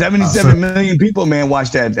 77 million people, man,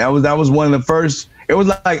 watched that. That was one of the first. It was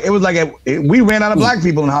like we ran out of black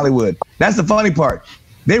people in Hollywood. That's the funny part.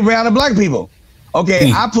 They ran out of black people. Okay,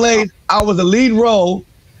 I was a lead role,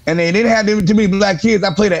 and they didn't have too many black kids.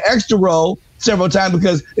 I played an extra role several times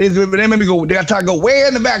because they made me go. They got to go way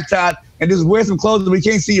in the back, Todd, and just wear some clothes that we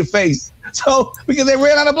can't see your face. So because they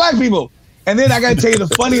ran out of black people. And then I got to tell you the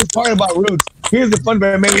funniest part about Roots. Here's the funny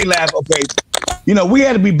part that made me laugh. Okay, you know, we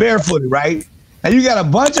had to be barefooted, right? And you got a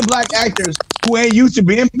bunch of black actors who ain't used to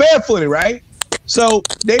being barefooted, right? So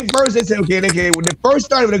they said, okay, when they first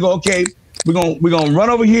started, they go, okay, we're gonna run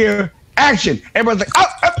over here, action. Everybody's like, up.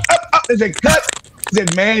 They said, cut. They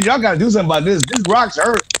said, man, y'all gotta do something about this. This rocks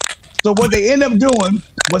hurt. So what they end up doing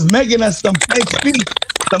was making us some fake feet,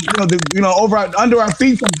 under our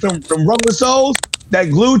feet, some rubber soles that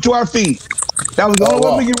glued to our feet. That was the only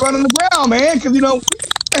way we could run on the ground, man, because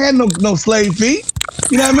I had no slave feet.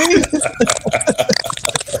 You know what I mean?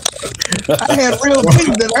 I had real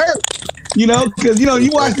feet that hurt. Because you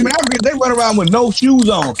watch them Africans, they run around with no shoes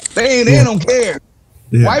on. They don't care.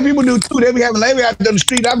 Yeah. White people do too. They be out there on the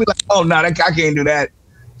street. I be like, oh no, I can't do that.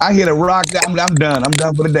 I hit a rock. I'm done. I'm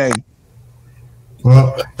done for the day.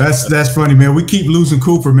 Well, that's funny, man. We keep losing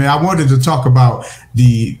Cooper, man. I wanted to talk about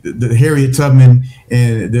the Harriet Tubman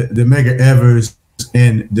and the Medgar Evers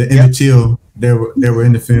and the Emmett Till that were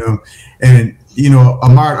in the film, and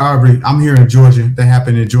Ahmaud Arbery. I'm here in Georgia. That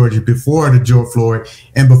happened in Georgia before the George Floyd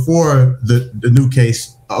and before the new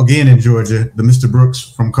case again in Georgia, the Mr.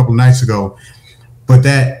 Brooks from a couple nights ago. But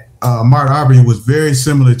that Ahmaud Arbery was very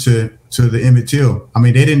similar to the Emmett Till. I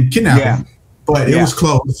mean, they didn't kidnap him, but it was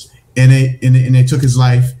close. And they took his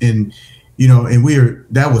life, and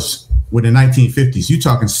that was with the 1950s. You're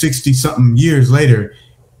talking 60 something years later,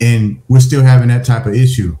 and we're still having that type of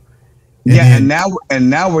issue. And now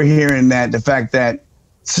we're hearing that the fact that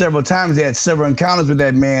several times they had several encounters with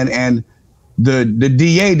that man, and the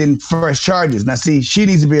DA didn't press charges. Now, see, she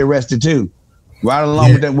needs to be arrested too, right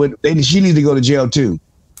along with that. She needs to go to jail too.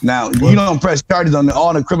 Now, you don't press charges on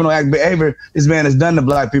all the criminal act behavior this man has done to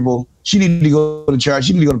black people. She needs to go to charge.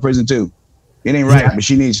 She needs to go to prison too. It ain't right, but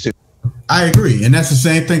she needs to. I agree, and that's the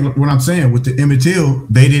same thing. What I'm saying with the Emmett Till,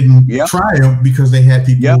 they didn't try him because they had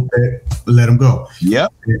people that let him go.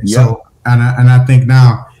 So, and I think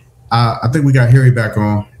now, I think we got Harry back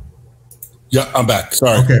on. Yeah, I'm back.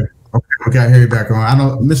 Sorry. Okay, we got Harry back on. I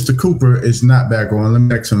know Mr. Cooper is not back on. Let me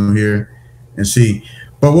text him here and see.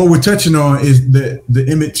 But what we're touching on is the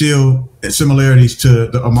Emmett Till similarities to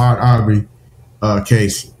the Ahmaud Arbery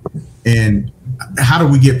case, and how do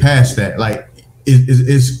we get past that? Like,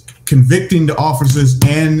 is convicting the officers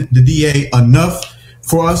and the DA enough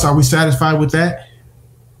for us? Are we satisfied with that?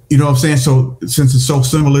 You know what I'm saying? So since it's so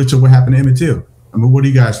similar to what happened to Emmett Till, I mean, what do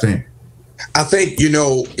you guys think? I think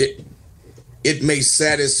it may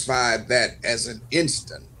satisfy that as an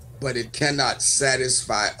instant, but it cannot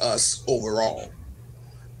satisfy us overall.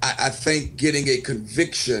 I think getting a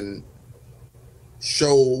conviction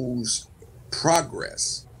shows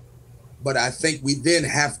progress, but I think we then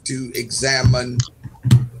have to examine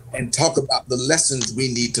and talk about the lessons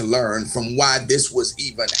we need to learn from why this was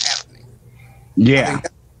even happening. Yeah, I think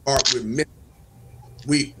that's the part we're missing.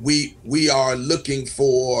 We are looking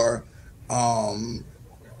for I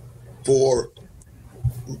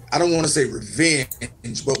don't want to say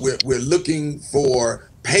revenge, but we're looking for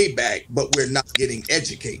payback, but we're not getting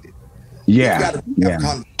educated. Yeah.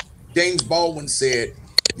 James Baldwin said,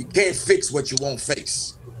 "You can't fix what you won't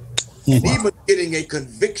face." And even getting a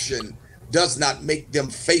conviction does not make them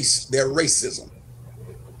face their racism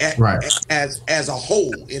as a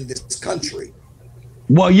whole in this country.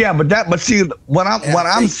 Well, yeah, but see what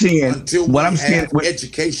I'm seeing with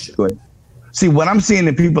education. See what I'm seeing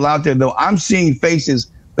in people out there though, I'm seeing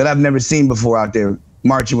faces that I've never seen before out there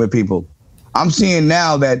marching with people. I'm seeing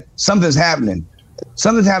now that something's happening.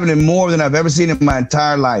 Something's happening more than I've ever seen in my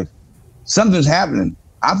entire life. Something's happening.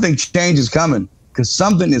 I think change is coming because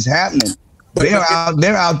something is happening. They're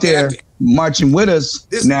out there marching with us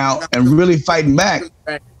now and really fighting back.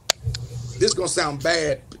 This is gonna sound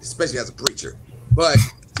bad, especially as a preacher, but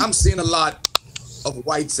I'm seeing a lot of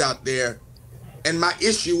whites out there, and my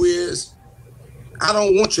issue is I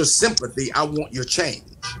don't want your sympathy. I want your change.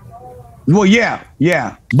 Well, yeah,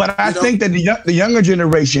 but I think that the younger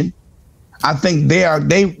generation, I think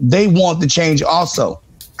they want the change also.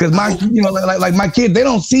 Because like my kids, they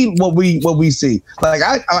don't see what we see. Like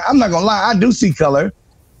I'm not gonna lie, I do see color,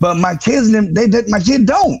 but my kids my kid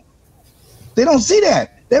don't. They don't see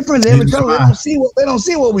that. Their friends every color, they don't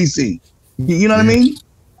see what we see. You know what I mean?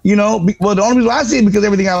 Well, the only reason I see it because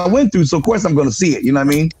everything I went through, so of course I'm gonna see it. You know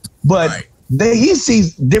what I mean? But he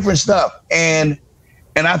sees different stuff, and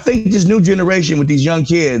I think this new generation with these young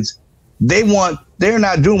kids, they're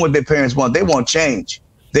not doing what their parents want. They want change.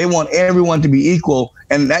 They want everyone to be equal.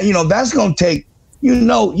 And that, that's going to take,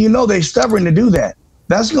 they're stubborn to do that.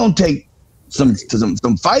 That's going to take some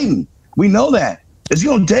fighting. We know that. It's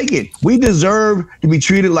going to take it. We deserve to be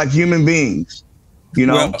treated like human beings.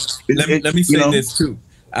 Well, let me say this too.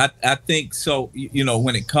 I think so. You know,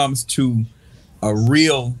 when it comes to a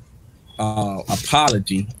real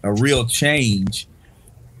apology, a real change,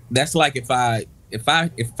 that's like if I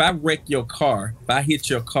wreck your car, if I hit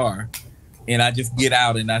your car, and I just get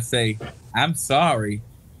out and I say, I'm sorry,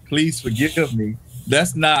 please forgive me.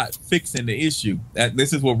 That's not fixing the issue.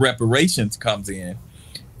 This is where reparations comes in.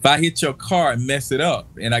 If I hit your car and mess it up,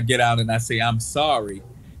 and I get out and I say, I'm sorry,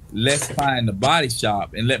 let's find the body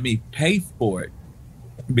shop and let me pay for it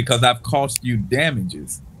because I've cost you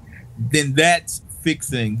damages, then that's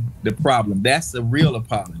fixing the problem. That's a real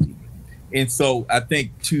apology. And so I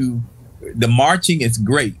think the marching is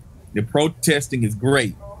great. The protesting is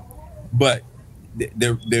great. But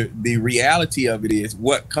the reality of it is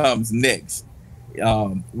what comes next.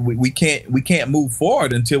 We can't move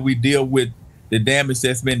forward until we deal with the damage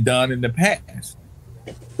that's been done in the past.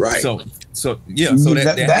 Right. So yeah. So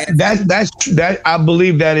that I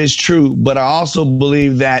believe that is true, but I also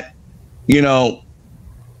believe that, you know,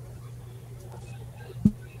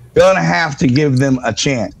 gonna have to give them a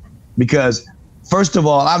chance, because first of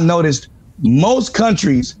all, I've noticed most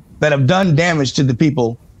countries that have done damage to the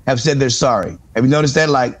people have said they're sorry. Have you noticed that?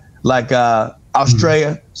 Like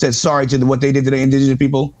Australia said sorry to what they did to the indigenous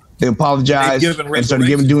people. They apologized and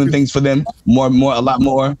started doing things for them a lot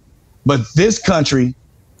more. But this country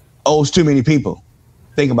owes too many people.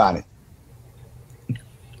 Think about it.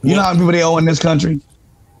 You know how many people they owe in this country?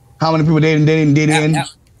 How many people they didn't did in?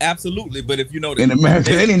 Absolutely, but if you know in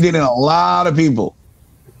America, they didn't did in a lot of people.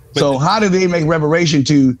 So how do they make reparation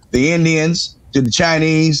to the Indians, to the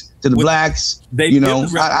Chinese, to the blacks? You know,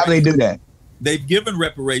 how do they do that? They've given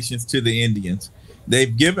reparations to the Indians.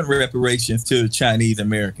 They've given reparations to the Chinese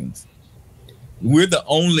Americans. We're the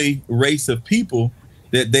only race of people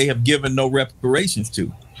that they have given no reparations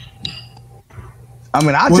to. I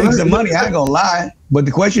mean, take the money. I ain't gonna lie, but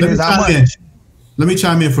the question is how much. Let me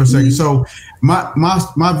chime in for a second. So my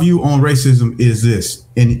view on racism is this,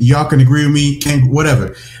 and y'all can agree with me,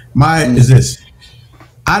 whatever. Is this: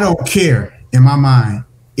 I don't care in my mind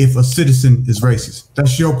if a citizen is racist.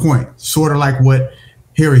 That's your point. Sort of like what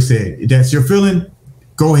Harry said. That's your feeling.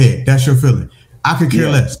 Go ahead. That's your feeling. I could care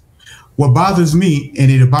less. What bothers me,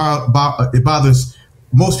 and it bothers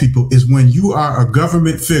most people, is when you are a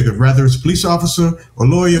government figure, whether it's a police officer or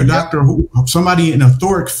lawyer, doctor, somebody, an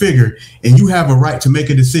authoritative figure, and you have a right to make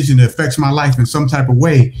a decision that affects my life in some type of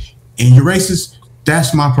way, and you're racist.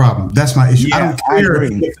 That's my problem. That's my issue. Yeah,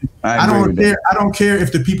 I don't care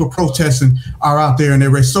if the people protesting are out there and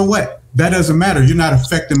they're racist. So what? That doesn't matter. You're not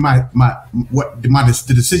affecting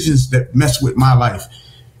the decisions that mess with my life.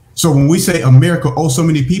 So when we say America owes so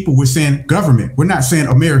many people, we're saying government. We're not saying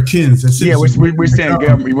Americans. Yeah, we're saying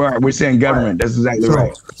government. We're saying government. That's exactly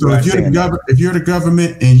right. So if you're the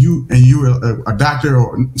government and you're a doctor,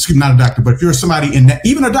 or excuse me, not a doctor, but if you're somebody in that,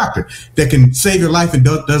 even a doctor that can save your life and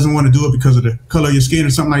doesn't want to do it because of the color of your skin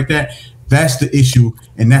or something like that, that's the issue,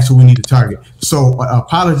 and that's what we need to target. So an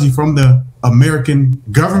apology from the American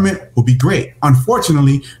government will be great.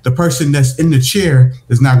 Unfortunately, the person that's in the chair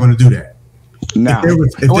is not going to do that. No.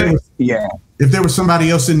 If there was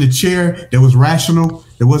somebody else in the chair that was rational,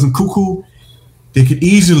 that wasn't cuckoo, they could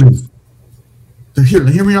easily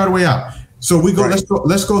hear me all the way out. So we go. Right.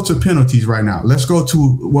 Let's go to penalties right now. Let's go to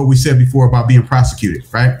what we said before about being prosecuted.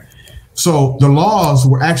 Right. So the laws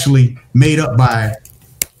were actually made up by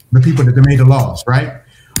the people that made the laws. Right.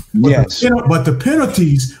 Yes. But the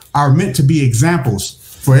penalties are meant to be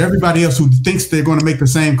examples for everybody else who thinks they're going to make the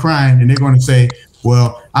same crime, and they're going to say,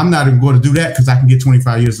 well, I'm not even going to do that because I can get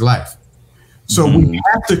 25 years of life. So we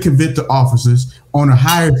have to convict the officers on a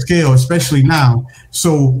higher scale, especially now.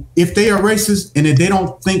 So if they are racist and if they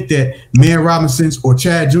don't think that Mayor Robinson's or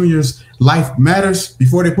Chad Jr.'s life matters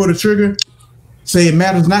before they pull the trigger, say it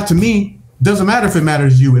matters not to me. Doesn't matter if it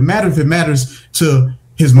matters to you. It matters if it matters to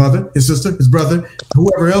his mother, his sister, his brother,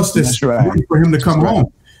 whoever else that's waiting for him to come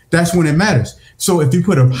home. That's when it matters. So if you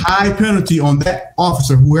put a high penalty on that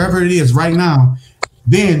officer, whoever it is right now,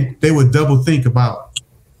 then they would double think about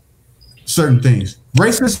certain things.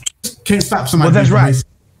 Racists can't stop somebody. Well, that's right. Racist,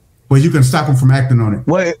 but you can stop them from acting on it.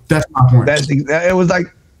 Well, that's my point. It was like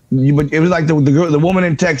the woman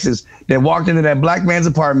in Texas that walked into that black man's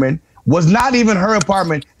apartment, was not even her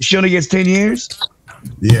apartment. She only gets 10 years.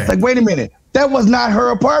 Yeah. Like, wait a minute, that was not her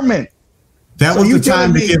apartment. That was the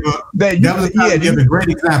time to give a great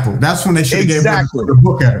example. That's when they should have given the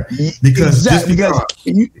book at her.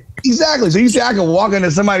 Exactly. So you say I can walk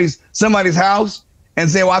into somebody's house and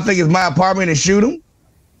say, well, I think it's my apartment, and shoot them?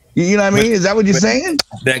 You know what I mean? Is that what you're saying?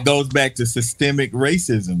 That goes back to systemic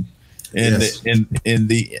racism and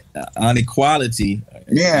the inequality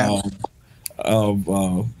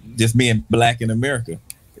of just being black in America.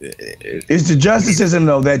 It's the justice system,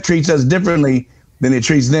 though, that treats us differently than it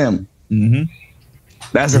treats them. Mm-hmm.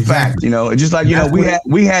 That's a fact, you know. Just like, you know,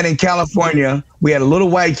 we had in California, we had a little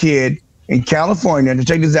white kid in California. To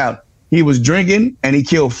check this out, he was drinking and he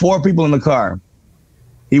killed 4 people in the car.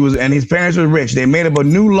 And his parents were rich. They made up a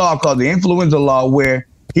new law called the influenza law, where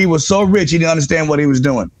he was so rich he didn't understand what he was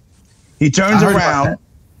doing. He turns around.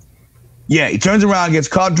 Yeah, he turns around, gets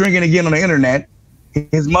caught drinking again on the internet.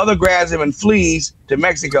 His mother grabs him and flees to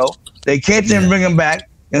Mexico. They catch him, bring him back,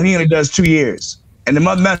 and he only does 2 years. And the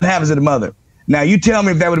mother, nothing happens to the mother. Now, you tell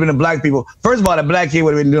me if that would have been the black people. First of all, the black kid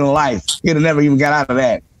would have been doing life. He'd have never even got out of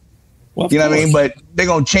that. Well, you know what I mean? But they're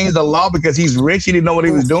going to change the law because he's rich. He didn't know what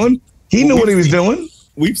he was doing. He knew what he was doing.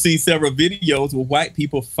 We've seen several videos where white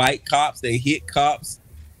people fight cops. They hit cops.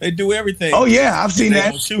 They do everything. Oh, yeah. I've seen that.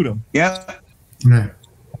 They don't shoot them. Yeah.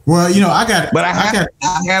 Well, you know, I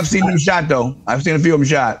have seen him shot, though. I've seen a few of them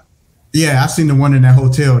shot. Yeah, I seen the one in that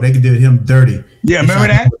hotel. They did him dirty. Yeah, remember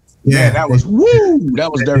that? Yeah, that was that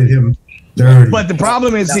was dirty. Him dirty. But the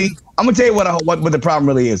problem is, see, I'm gonna tell you what the problem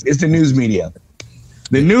really is. It's the news media.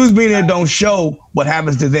 The news media don't show what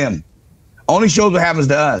happens to them. Only shows what happens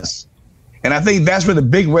to us. And I think that's where the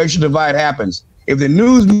big racial divide happens. If the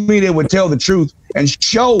news media would tell the truth and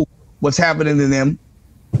show what's happening to them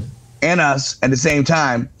and us at the same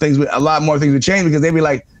time, a lot more things would change, because they'd be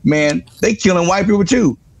like, man, they killing white people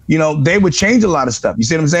too. You know, they would change a lot of stuff. You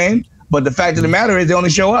see what I'm saying? But the fact of the matter is, they only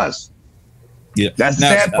show us. Yeah, that's the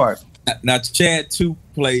sad part. Now, Chad too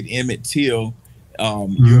played Emmett Till.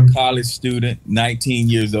 You're a college student, 19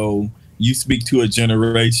 years old. You speak to a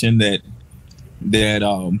generation that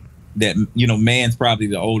you know, man's probably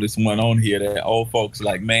the oldest one on here. That old folks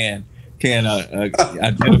like man can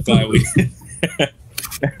identify with.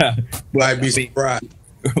 I'd be surprised.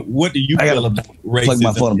 What do you feel about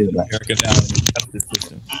racism in America now in the justice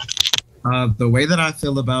system? The way that I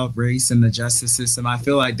feel about race and the justice system, I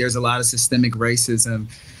feel like there's a lot of systemic racism.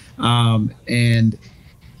 And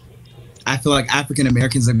I feel like African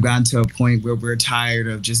Americans have gotten to a point where we're tired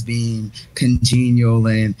of just being congenial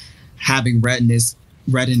and having readiness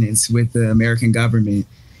with the American government.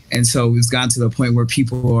 And so it's gotten to the point where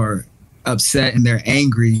people are upset and they're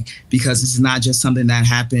angry because it's not just something that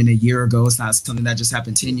happened a year ago. It's not something that just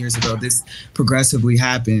happened 10 years ago. This progressively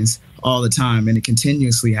happens all the time, and it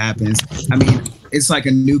continuously happens. I mean, it's like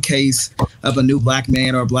a new case of a new black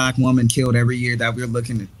man or black woman killed every year that we're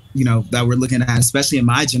looking at, especially in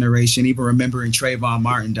my generation, even remembering Trayvon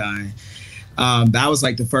Martin dying. That was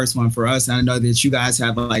like the first one for us. And I know that you guys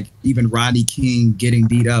have like even Rodney King getting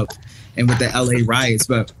beat up and with the LA riots.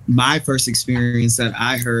 But my first experience that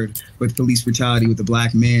I heard with police brutality with the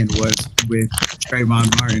black man was with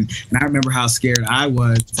Trayvon Martin. And I remember how scared I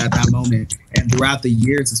was at that moment. And throughout the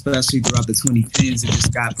years, especially throughout the 2010s, it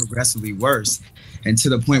just got progressively worse. And to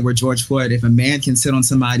the point where George Floyd, if a man can sit on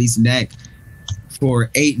somebody's neck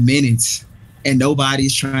for 8 minutes and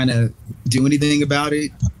nobody's trying to do anything about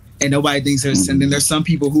it, and nobody thinks and then there's some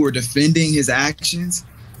people who are defending his actions,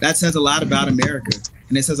 that says a lot about America.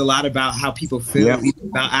 And it says a lot about how people feel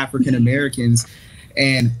about African Americans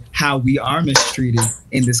and how we are mistreated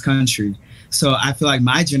in this country. So I feel like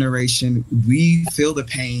my generation, we feel the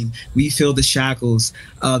pain, we feel the shackles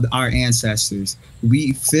of our ancestors.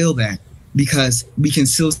 We feel that because we can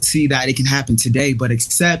still see that it can happen today, but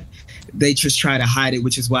except they just try to hide it,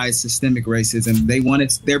 which is why it's systemic racism.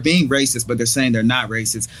 They're being racist, but they're saying they're not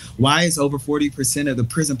racist. Why is over 40% of the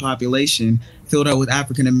prison population filled up with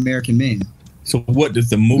African American men? So what does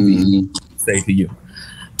the movie say to you?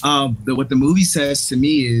 What the movie says to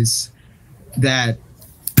me is that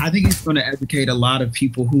I think it's going to educate a lot of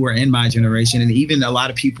people who are in my generation, and even a lot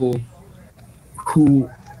of people who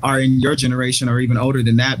are in your generation or even older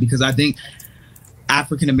than that, because I think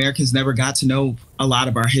African Americans never got to know a lot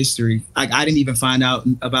of our history. Like, I didn't even find out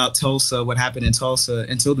about Tulsa, what happened in Tulsa,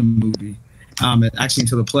 until the movie, actually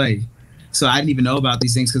until the play. So I didn't even know about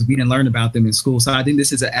these things because we didn't learn about them in school. So I think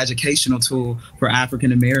this is an educational tool for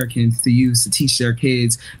African Americans to use to teach their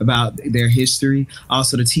kids about their history,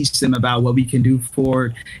 also to teach them about what we can do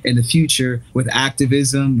forward in the future with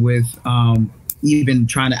activism, with even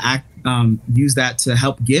trying to use that to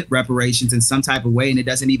help get reparations in some type of way. And it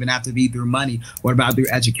doesn't even have to be through money or about through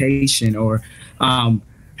education or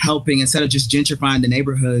helping, instead of just gentrifying the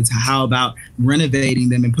neighborhoods, how about renovating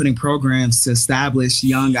them and putting programs to establish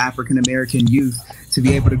young African American youth to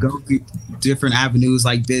be able to go through different avenues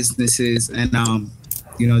like businesses and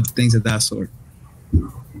things of that sort.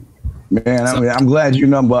 Man, I'm glad you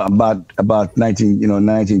know about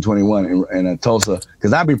 1921 in Tulsa,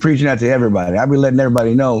 because I'll be preaching that to everybody. I'll be letting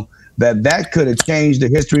everybody know that could have changed the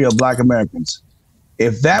history of Black Americans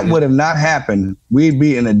If that would have not happened, we'd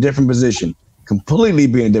be in a different position, completely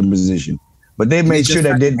be in a different position. But they made sure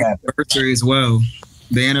that didn't happen. Anniversary as well.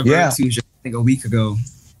 The anniversary was just, I think, a week ago.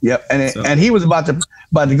 Yep, and he was about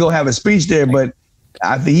to go have a speech there, but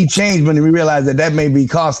I think he changed when he realized that may be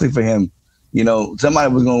costly for him. You know,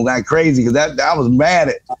 somebody was going to go crazy because I was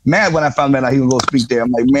mad when I found out he was going to speak there.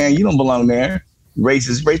 I'm like, man, you don't belong there.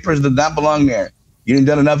 Race person does not belong there. You didn't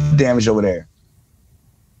done enough damage over there.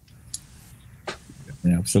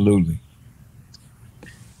 Yeah, absolutely.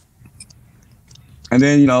 And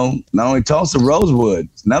then, you know, not only Tulsa, Rosewood,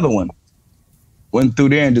 another one. Went through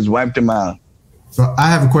there and just wiped him out. So I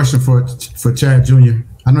have a question for Chad Jr.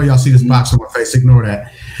 I know y'all see this box on my face. Ignore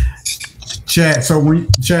that. Chad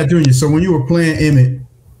Jr., so when you were playing Emmett,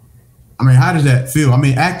 I mean, how did that feel? I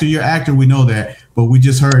mean, you're actor, we know that, but we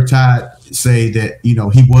just heard Todd say that, you know,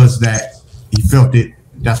 he was that, he felt it.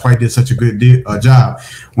 That's why he did such a good job.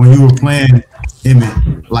 When you were playing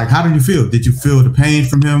Emmett, like, how did you feel? Did you feel the pain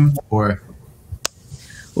from him, or?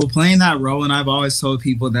 Well, playing that role, and I've always told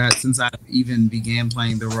people that since I even began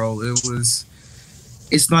playing the role, it's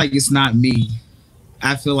like it's not me.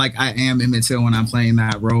 I feel like I am Emmett Till when I'm playing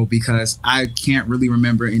that role because I can't really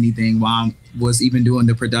remember anything while I was even doing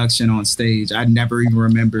the production on stage. I never even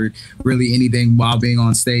remembered really anything while being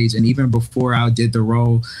on stage. And even before I did the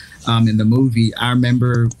role in the movie, I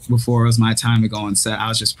remember before it was my time to go on set, I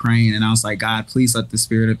was just praying and I was like, God, please let the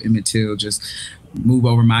spirit of Emmett Till just move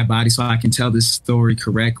over my body so I can tell this story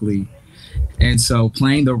correctly. And so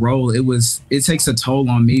playing the role, it takes a toll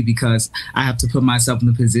on me because I have to put myself in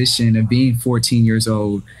the position of being 14 years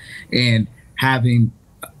old and having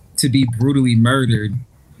to be brutally murdered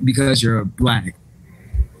because you're Black.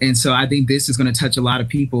 And so I think this is going to touch a lot of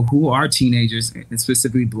people who are teenagers, and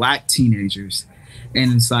specifically Black teenagers.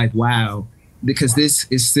 And it's like, wow, because this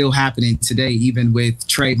is still happening today, even with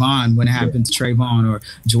Trayvon, when it happened to Trayvon or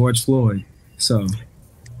George Floyd. So.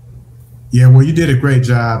 Yeah, well, you did a great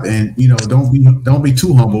job, and you know, don't be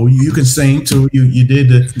too humble. You can sing too. You did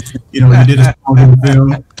a song in the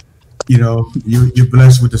film. You know, you're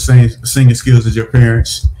blessed with the same singing skills as your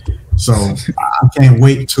parents. So I can't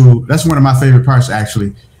wait to. That's one of my favorite parts,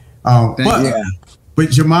 actually.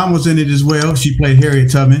 But your mom was in it as well. She played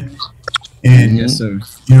Harriet Tubman, and yes, sir.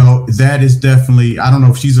 You know, that is definitely. I don't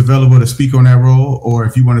know if she's available to speak on that role, or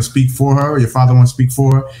if you want to speak for her, or your father wants to speak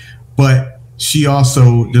for her, but. She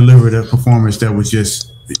also delivered a performance that was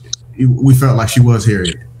just, we felt like she was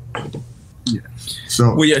Harriet. Yeah.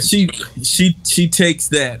 So well, yeah, she takes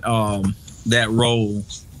that that role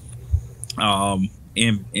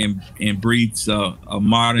and breathes a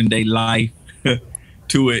modern day life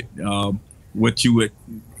to it. What you would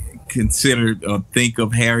consider think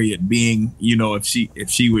of Harriet being, you know, if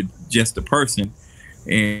she were just a person,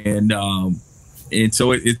 and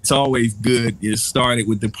so it's always good. It started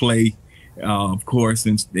with the play. Of course,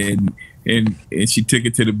 and she took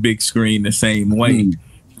it to the big screen the same way.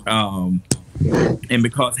 And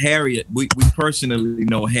because Harriet, we personally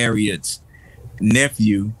know Harriet's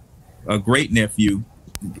nephew, a great nephew.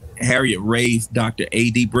 Harriet raised Dr.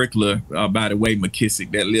 A.D. Brickler, by the way,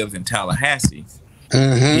 Mckissick, that lives in Tallahassee.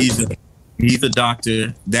 He's a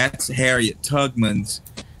doctor. That's Harriet Tubman's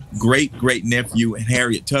great nephew, and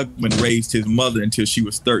Harriet Tubman raised his mother until she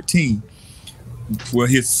was 13. Well,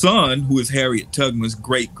 his son, who is Harriet Tubman's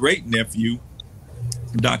great nephew,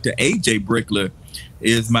 Dr. A.J. Brickler,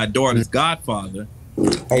 is my daughter's godfather.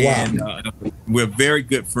 Oh, wow. And we're very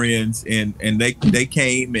good friends, and they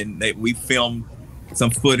came and we filmed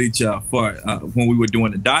some footage for when we were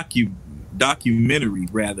doing a documentary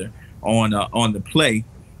rather on the play,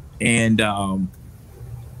 and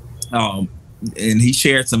he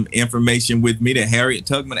shared some information with me that Harriet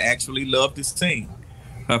Tubman actually loved to sing.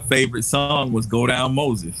 Her favorite song was "Go Down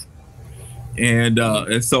Moses,"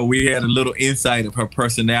 and so we had a little insight of her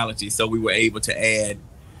personality, so we were able to add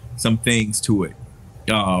some things to it.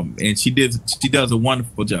 And she does a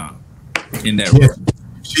wonderful job in that role.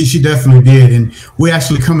 She definitely did. And we're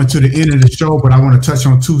actually coming to the end of the show, but I want to touch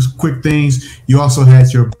on two quick things. You also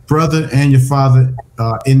had your brother and your father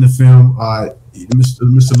in the film.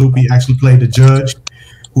 Mr. Lupi actually played the judge,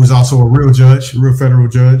 who is also a real federal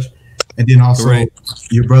judge. And then also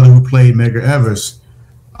your brother who played Medgar Evers.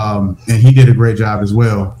 And he did a great job as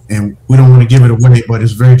well. And we don't want to give it away, but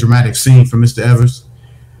it's a very dramatic scene for Mr. Evers.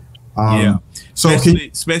 So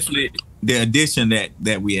especially the addition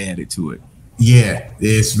that we added to it. Yeah,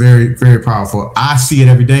 it's very, very powerful. I see it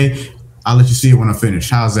every day. I'll let you see it when I finish.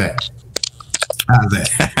 How's that?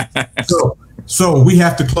 So we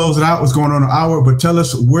have to close it out. What's going on an hour? But tell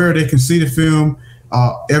us where they can see the film.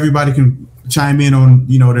 Everybody can chime in on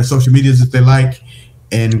their social medias if they like,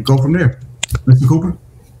 and go from there. Mr. Cooper?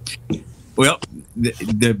 Well,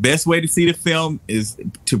 the best way to see the film is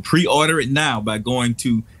to pre-order it now by going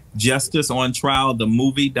to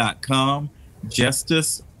justiceontrialthemovie.com,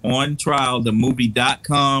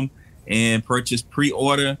 justiceontrialthemovie.com, and purchase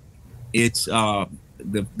pre-order. It's the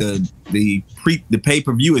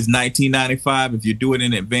pay-per-view is $19.95. If you do it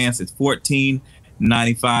in advance, it's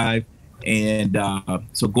 $14.95. And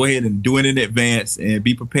so go ahead and do it in advance and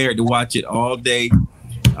be prepared to watch it all day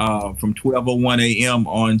from 12:01 a.m.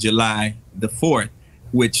 on July the 4th,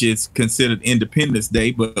 which is considered Independence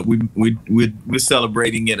Day, but we're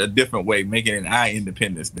celebrating it a different way, making it our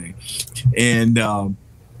Independence Day. And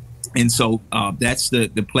so that's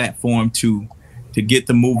the platform to get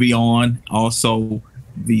the movie on. Also,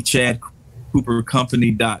 the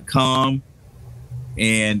ChadCooperCompany.com,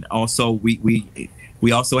 and also we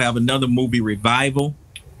also have another movie, Revival,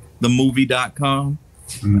 themovie.com.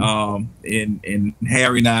 And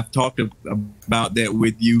Harry and I have talked about that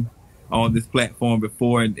with you on this platform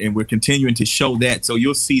before, and we're continuing to show that. So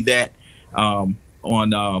you'll see that on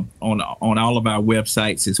all of our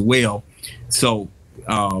websites as well. So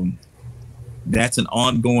that's an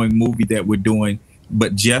ongoing movie that we're doing.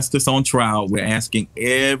 But Justice on Trial, we're asking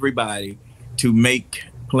everybody to make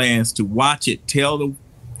plans to watch it. Tell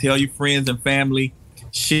your friends and family,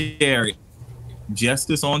 share it.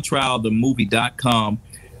 JusticeOnTrialTheMovie.com.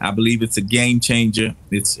 I believe it's a game changer.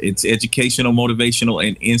 It's educational, motivational,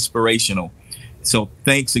 and inspirational. So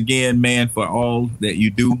thanks again, man, for all that you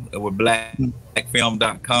do with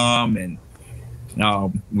blackfilm.com, and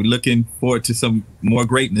we're looking forward to some more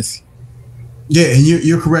greatness. Yeah, and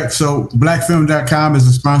you're correct. So blackfilm.com is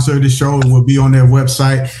the sponsor of the show and will be on their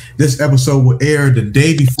website. This episode will air the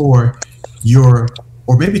day before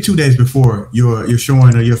or maybe 2 days before your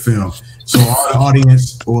showing of your film. So all the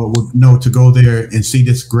audience will know to go there and see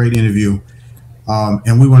this great interview.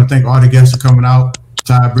 And we want to thank all the guests for coming out.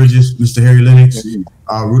 Todd Bridges, Mr. Harry Lennix,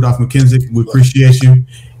 Rudolph Mckissick, we appreciate you.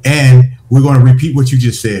 And we're going to repeat what you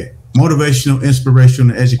just said. Motivational,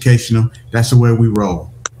 inspirational, and educational. That's the way we roll.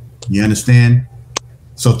 You understand?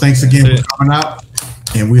 So thanks again for coming out,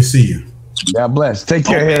 and we'll see you. God bless. Take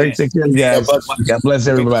care, Harry. Take care, you guys. God bless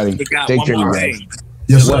everybody. Take care, you guys.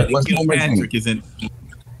 Yes, sir. Patrick is in.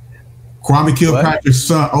 Kwame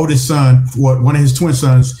Kilpatrick's oldest son, one of his twin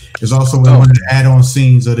sons, is also in one of the add-on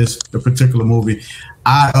scenes of the particular movie.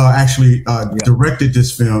 I actually directed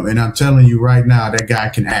this film, and I'm telling you right now, that guy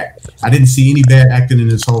can act. I didn't see any bad acting in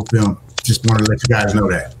this whole film. Just wanted to let you guys know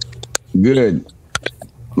that. Good.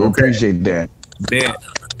 We appreciate that. Yeah.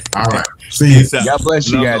 All right. See you. God bless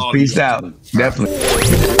you guys. Peace out. Definitely.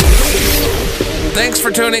 Thanks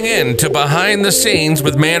for tuning in to Behind the Scenes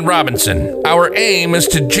with Man Robinson. Our aim is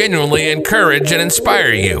to genuinely encourage and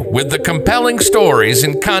inspire you with the compelling stories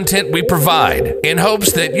and content we provide in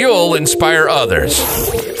hopes that you'll inspire others.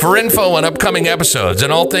 For info on upcoming episodes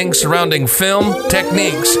and all things surrounding film,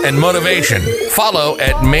 techniques, and motivation, follow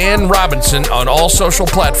at Man Robinson on all social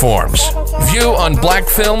platforms. View on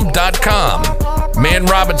blackfilm.com,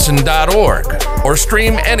 manrobinson.org, or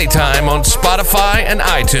stream anytime on Spotify and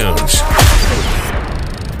iTunes.